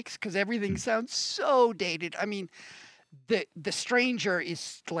that he makes, because everything sounds so dated. I mean, the Stranger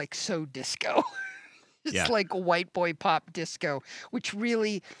is like so disco. It's Yeah. like white boy pop disco, which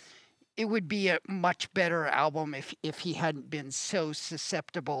really, it would be a much better album if he hadn't been so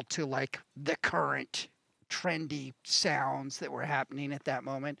susceptible to like the current trendy sounds that were happening at that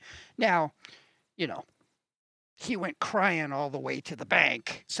moment. Now, he went crying all the way to the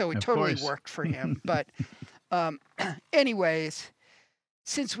bank, so it Of totally course. worked for him. But anyways,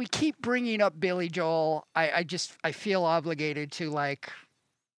 since we keep bringing up Billy Joel, I feel obligated to like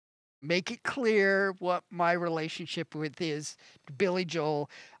make it clear what my relationship with is to Billy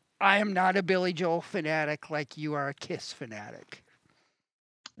Joel. I am not a Billy Joel fanatic like you are a Kiss fanatic.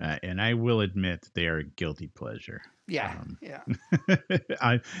 And I will admit they are a guilty pleasure. Yeah, Um, yeah.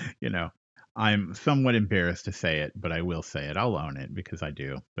 I'm somewhat embarrassed to say it, but I will say it. I'll own it because I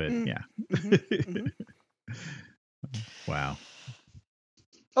do. But yeah. Mhm. Wow.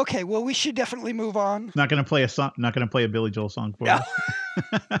 Okay, well, we should definitely move on. Not gonna play a song. Not gonna play a Billy Joel song for No. us.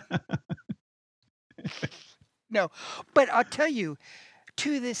 No, but I'll tell you,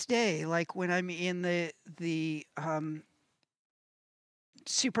 to this day, like when I'm in the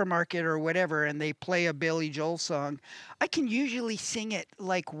supermarket or whatever, and they play a Billy Joel song, I can usually sing it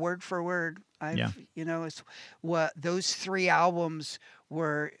like word for word. Yeah. It's what those 3 albums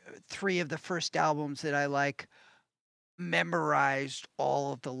were 3 of the first albums that I like memorized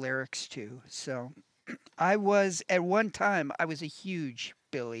all of the lyrics to. So I was at one time I was a huge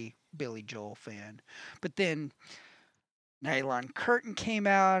Billy Joel fan. But then Nylon Curtain came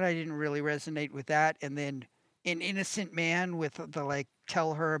out. I didn't really resonate with that. And then An Innocent Man with the like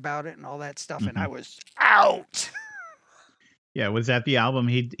tell her about it and all that stuff, and I was out. Yeah, was that the album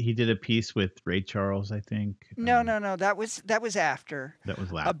he did a piece with Ray Charles, I think? No, that was after. That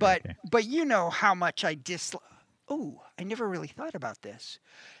was last. But Okay. but you know how much I dislike. Oh, I never really thought about this.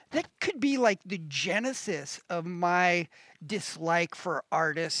 That could be like the genesis of my dislike for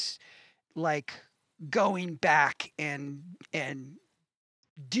artists, like going back and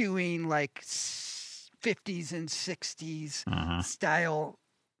doing like 50s and 60s Uh-huh. style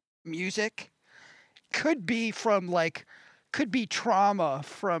music. Could be trauma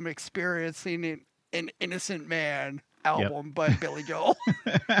from experiencing an Innocent Man album by Billy Joel.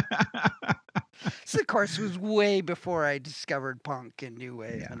 This, of course, was way before I discovered punk and new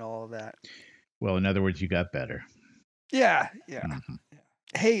wave and all of that. Well, in other words, you got better. Yeah. Mhm.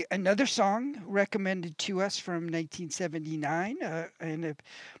 Hey, another song recommended to us from 1979, and a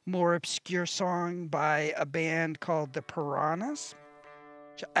more obscure song by a band called the Piranhas,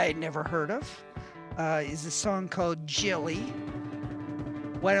 which I had never heard of, is a song called Jilly.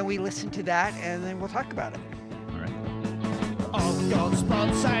 Why don't we listen to that, and then we'll talk about it. All right. I've got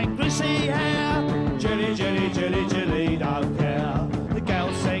spots and greasy hair. Jilly, jilly, jilly, jilly, don't care. The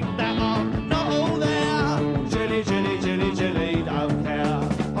girls sing that I'm not all there. Jilly, jilly, jilly, jilly, don't care.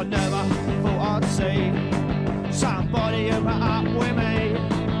 I never thought I'd see somebody who put up with me.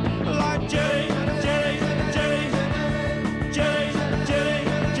 Like Jilly, Jilly,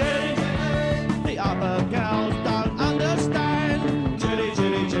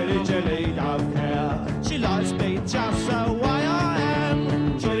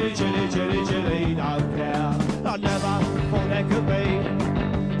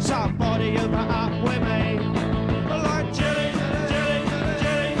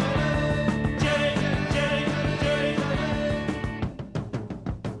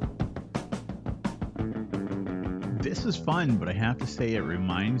 fun, but I have to say it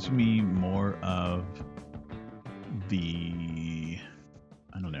reminds me more of the,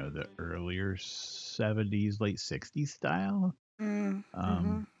 I don't know, the earlier 70s, late 60s style. Mm,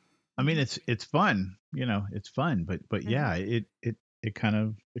 Um, I mhm, mean, mhm, it's fun, it's fun, but mhm. yeah, it kind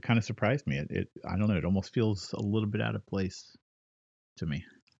of surprised me. It I don't know, it almost feels a little bit out of place to me.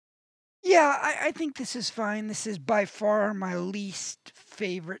 Yeah, I think this is fine. This is by far my least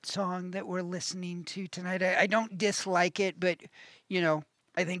favorite song that we're listening to tonight. I don't dislike it, but you know,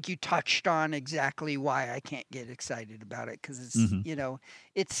 I think you touched on exactly why I can't get excited about it because it's Hmm.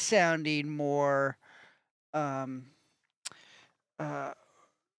 it's sounding more um, uh,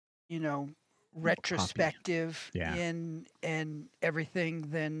 you know, More poppy. retrospective Yeah. in and everything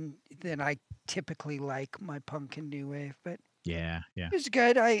than I typically like my punk and new wave. But Yeah, yeah. it was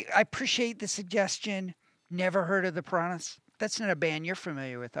good. I appreciate the suggestion. Never heard of the Piranhas. That's not a band you're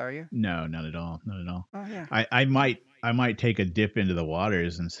familiar with, are you? No, not at all. Not at all. Oh yeah. I might take a dip into the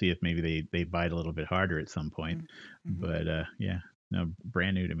waters and see if maybe they bite a little bit harder at some point. Mm-hmm. But yeah, no,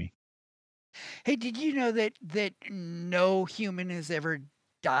 brand new to me. Hey, did you know that no human has ever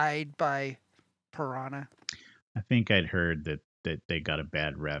died by piranha? I think I'd heard that they got a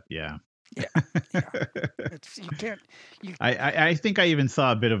bad rep. Yeah. Yeah, yeah. It's you can't you I think I even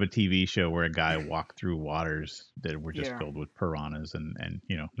saw a bit of a TV show where a guy walked through waters that were just yeah filled with piranhas, and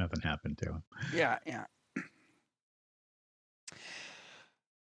nothing happened to him. yeah.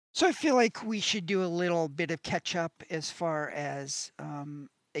 So I feel like we should do a little bit of catch up as far as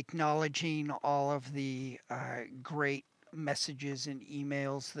acknowledging all of the great messages and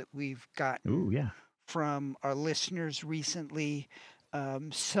emails that we've Ooh, gotten yeah. from our listeners recently.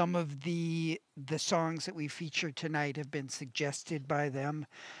 Some of the songs that we featured tonight have been suggested by them.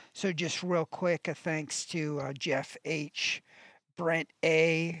 So just real quick, a thanks to Jeff H, Brent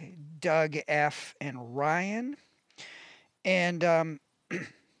A, Doug F, and Ryan. And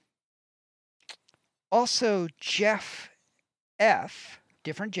also Jeff F,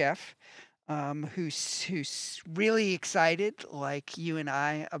 different Jeff, who's really excited, like you and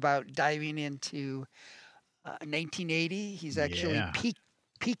I, about diving into 1980. He's actually Yeah.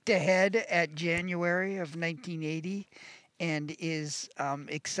 peeked ahead at January of 1980, and is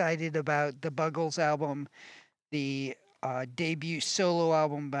excited about the Buggles album, the debut solo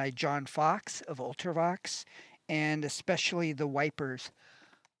album by John Fox of Ultravox, and especially the Wipers.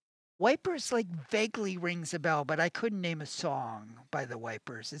 Wipers like vaguely rings a bell, but I couldn't name a song by the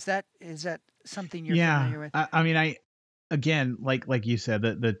Wipers. Is that something you're Yeah. familiar with? I mean, I again, like you said,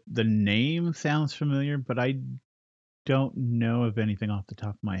 the name sounds familiar, but I don't know of anything off the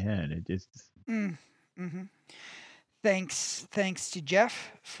top of my head. It just Mm, hmm thanks to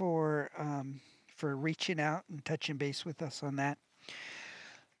Jeff for reaching out and touching base with us on that.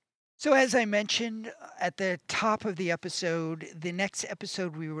 So, as I mentioned at the top of the episode, the next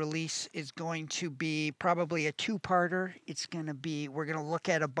episode we release is going to be probably a two-parter. We're going to look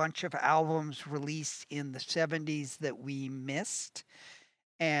at a bunch of albums released in the 70s that we missed.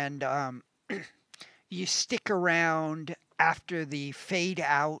 And you stick around after the fade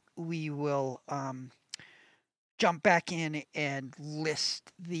out, we will jump back in and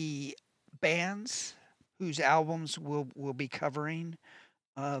list the bands whose albums we'll be covering.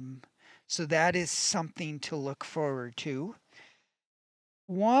 Um, so that is something to look forward to.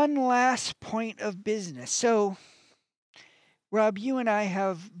 One last point of business. So, Rob, you and I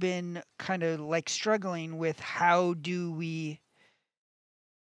have been kind of like struggling with how do we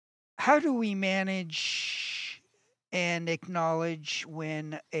manage and acknowledge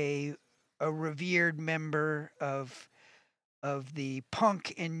when a revered member of the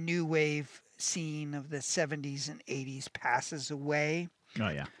punk and new wave scene of the 70s and 80s passes away. oh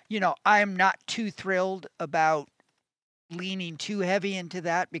yeah. I'm not too thrilled about leaning too heavy into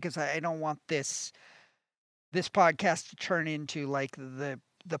that because I don't want this podcast to turn into like the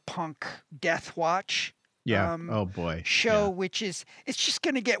punk death watch Yeah. Oh boy. show, Yeah. which is it's just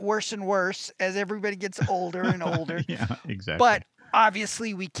going to get worse and worse as everybody gets older and older. Yeah, exactly. But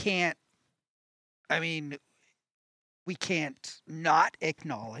obviously I mean, we can't not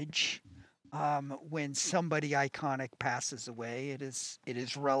acknowledge when somebody iconic passes away. It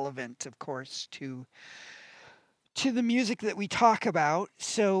is relevant, of course, to the music that we talk about.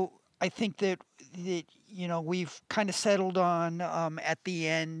 So I think that we've kind of settled on at the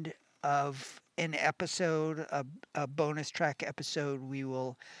end of an episode, a bonus track episode, we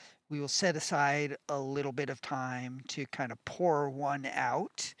will set aside a little bit of time to kind of pour one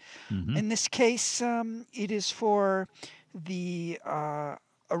out. Hmm. In this case, it is for the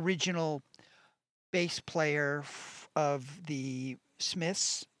original bass player of the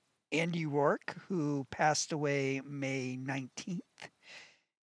Smiths, Andy Rourke, who passed away May 19th.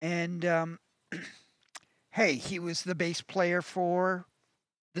 And hey, he was the bass player for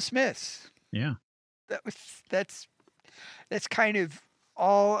the Smiths. Yeah. That's kind of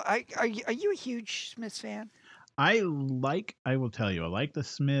all. Are you a huge Smiths fan? I will tell you, I like the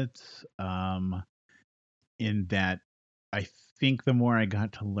Smiths, in that I think the more I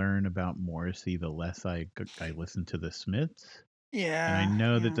got to learn about Morrissey, the less I listened to the Smiths. And I Yeah.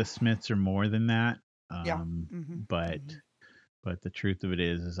 know that Yeah. the Smiths are more than that. Yeah. Um, Mhm. but Mhm. but the truth of it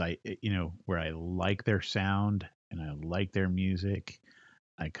is where I like their sound and I like their music,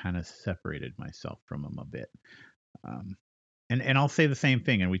 I kind of separated myself from them a bit. Um, and I'll say the same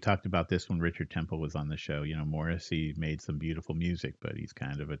thing. And we talked about this when Richard Temple was on the show. Morrissey made some beautiful music, but he's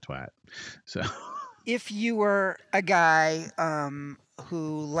kind of a twat. So If you were a guy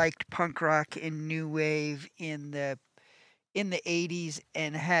who liked punk rock and new wave in the 80s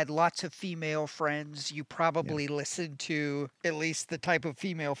and had lots of female friends, you yeah, probably listened to at least the type of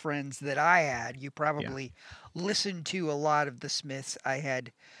female friends that I had. You yeah, probably listened to a lot of the Smiths. I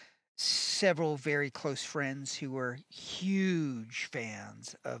had several very close friends who were huge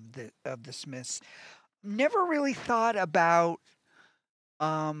fans of the Smiths. Never really thought about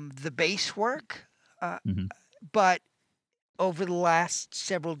the bass work, uh, hmm but over the last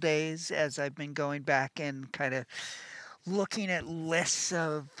several days, as I've been going back and kind of looking at lists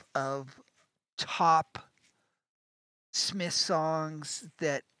of top Smith songs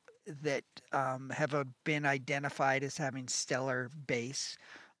that have been identified as having stellar bass.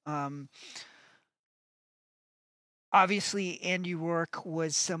 Um, Obviously, Andy Rourke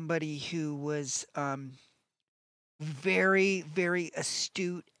was somebody who was very, very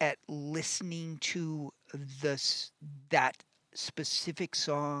astute at listening to that specific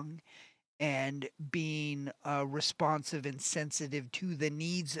song and being responsive and sensitive to the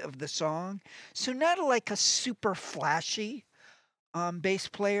needs of the song. So not like a super flashy bass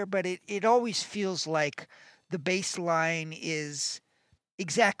player, but it always feels like the bass line is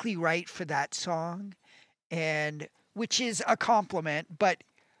exactly right for that song, and which is a compliment, but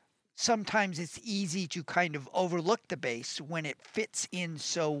sometimes it's easy to kind of overlook the bass when it fits in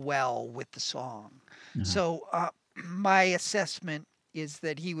so well with the song. uh So my assessment is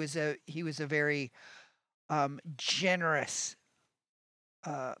that he was a very generous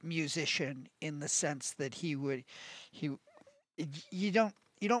musician in the sense that he you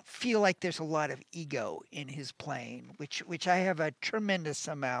don't feel like there's a lot of ego in his playing, which I have a tremendous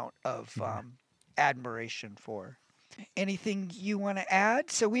amount of yeah. admiration for. Anything you want to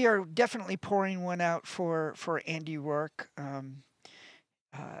add? So we are definitely pouring one out for Andy Rourke.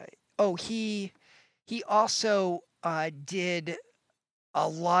 Uh, oh, he also did a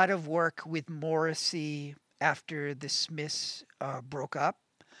lot of work with Morrissey after the Smiths broke up.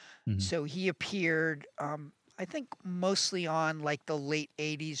 hmm So he appeared, I think, mostly on like the late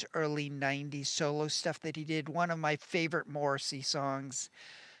 80s, early 90s solo stuff that he did. One of my favorite Morrissey songs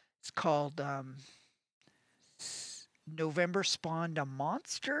is called November Spawned a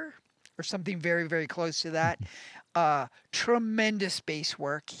Monster or something very, very close to that. Tremendous bass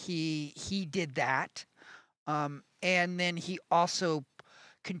work. He did that. And then he also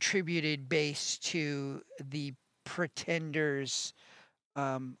contributed bass to the Pretenders'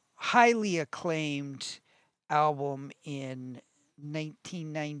 highly acclaimed album in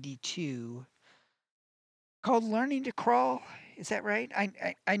 1992 called Learning to Crawl. Is that right?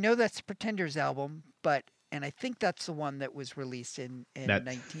 I know that's Pretenders' album, but and I think that's the one that was released in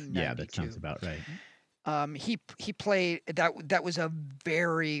That's yeah, that sounds 1992. about right. He played that was a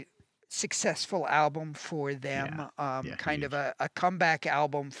very successful album for Yeah, them. yeah, Kind of huge. a comeback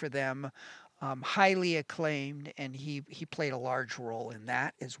album for them. Highly acclaimed, and he played a large role in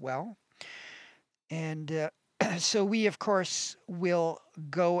that as well. And so we, of course, will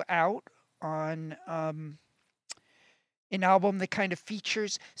go out on an album that kind of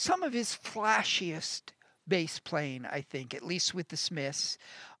features some of his flashiest bass playing, I think, at least with the Smiths.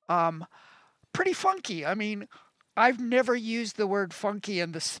 Um, Pretty funky. I mean, I've never used the word funky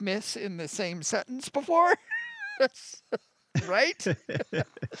and the Smiths in the same sentence before, right?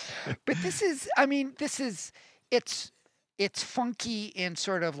 But this is, I mean, it's it's funky in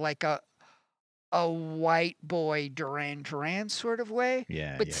sort of like a white boy Duran Duran sort of way,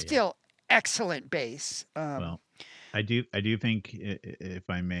 Yeah, but yeah, yeah. still excellent bass. Well, I do think, if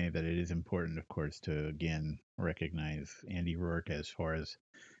I may, that it is important, of course, to again recognize Andy Rourke as far as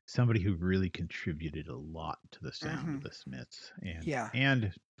somebody who really contributed a lot to the sound of Mhm. the Smiths, and Yeah,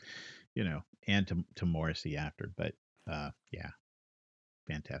 and to Morrissey after. But yeah,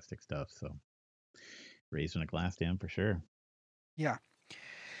 fantastic stuff. So raising a glass to him for sure. yeah.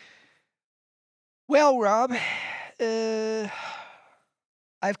 Well, Rob, I've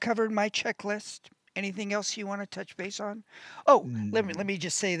covered my checklist. Anything else you want to touch base on? Oh, let me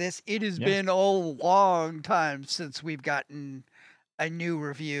just say this. It has Yeah. been a long time since we've gotten a new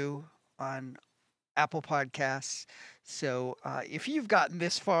review on Apple Podcasts. So if you've gotten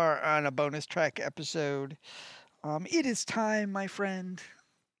this far on a bonus track episode, it is time, my friend.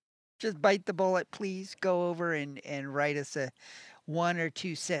 Just bite the bullet, please. Go over and write us a 1 or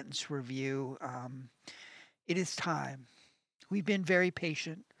 2 sentence review. It is time. We've been very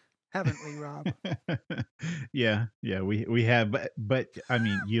patient, haven't we, Rob? yeah, we have, but I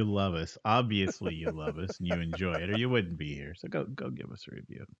mean, you love us. Obviously, you love us and you enjoy it, or you wouldn't be here. So go give us a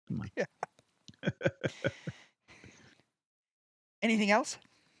review. Come on. Yeah. Anything else?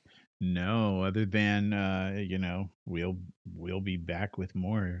 No, other than we'll be back with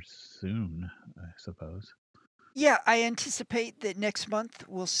more soon, I suppose. Yeah, I anticipate that next month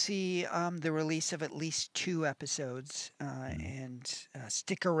we'll see the release of at least 2 episodes, and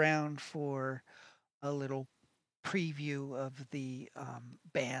stick around for a little preview of the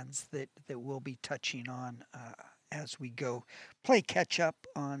bands that we'll be touching on as we go play catch up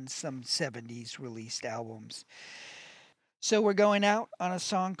on some 70s released albums. So we're going out on a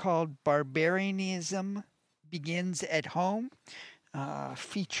song called Barbarianism Begins at Home,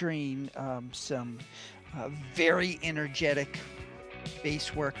 featuring some very energetic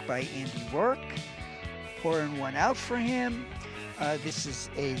bass work by Andy Rourke. Pouring one out for him. This is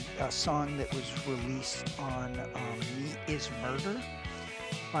a song that was released on Meat is Murder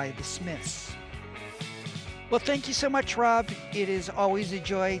by The Smiths. Well, thank you so much, Rob. It is always a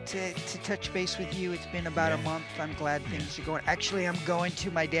joy to touch base with you. It's been about a month. I'm glad things are going. Actually, I'm going to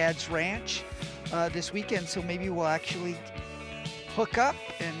my dad's ranch this weekend, so maybe we'll actually hook up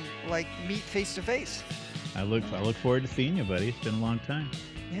and meet face to face. I look forward to seeing you, buddy. It's been a long time.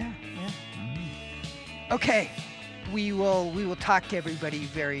 Yeah. Okay, we will talk to everybody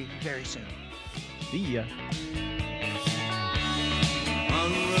very, very soon. See ya.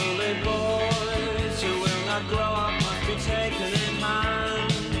 Unruly boys who will not grow up must be taken in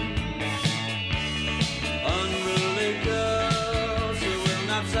hand. Unruly girls who will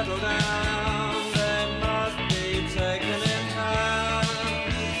not settle down, they must be taken in hand.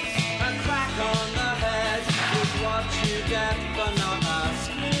 A crack on the head is what you get for not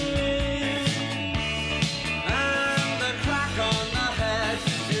asking. And the crack on the head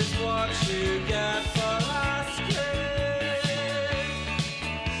is what you get for asking.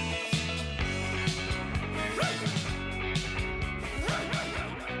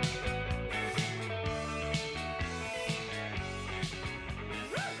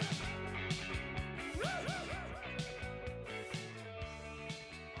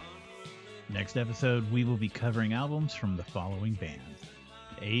 Next episode, we will be covering albums from the following bands: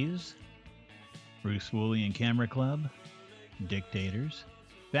 A's, Bruce Woolley and Camera Club, Dictators,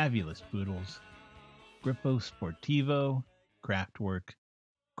 Fabulous Poodles, Gruppo Sportivo, Kraftwerk,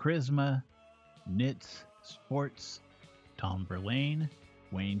 Charisma, Nits, Sports, Tom Verlaine,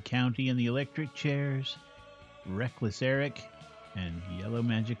 Wayne County and the Electric Chairs, Reckless Eric, and Yellow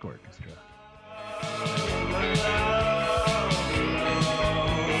Magic Orchestra.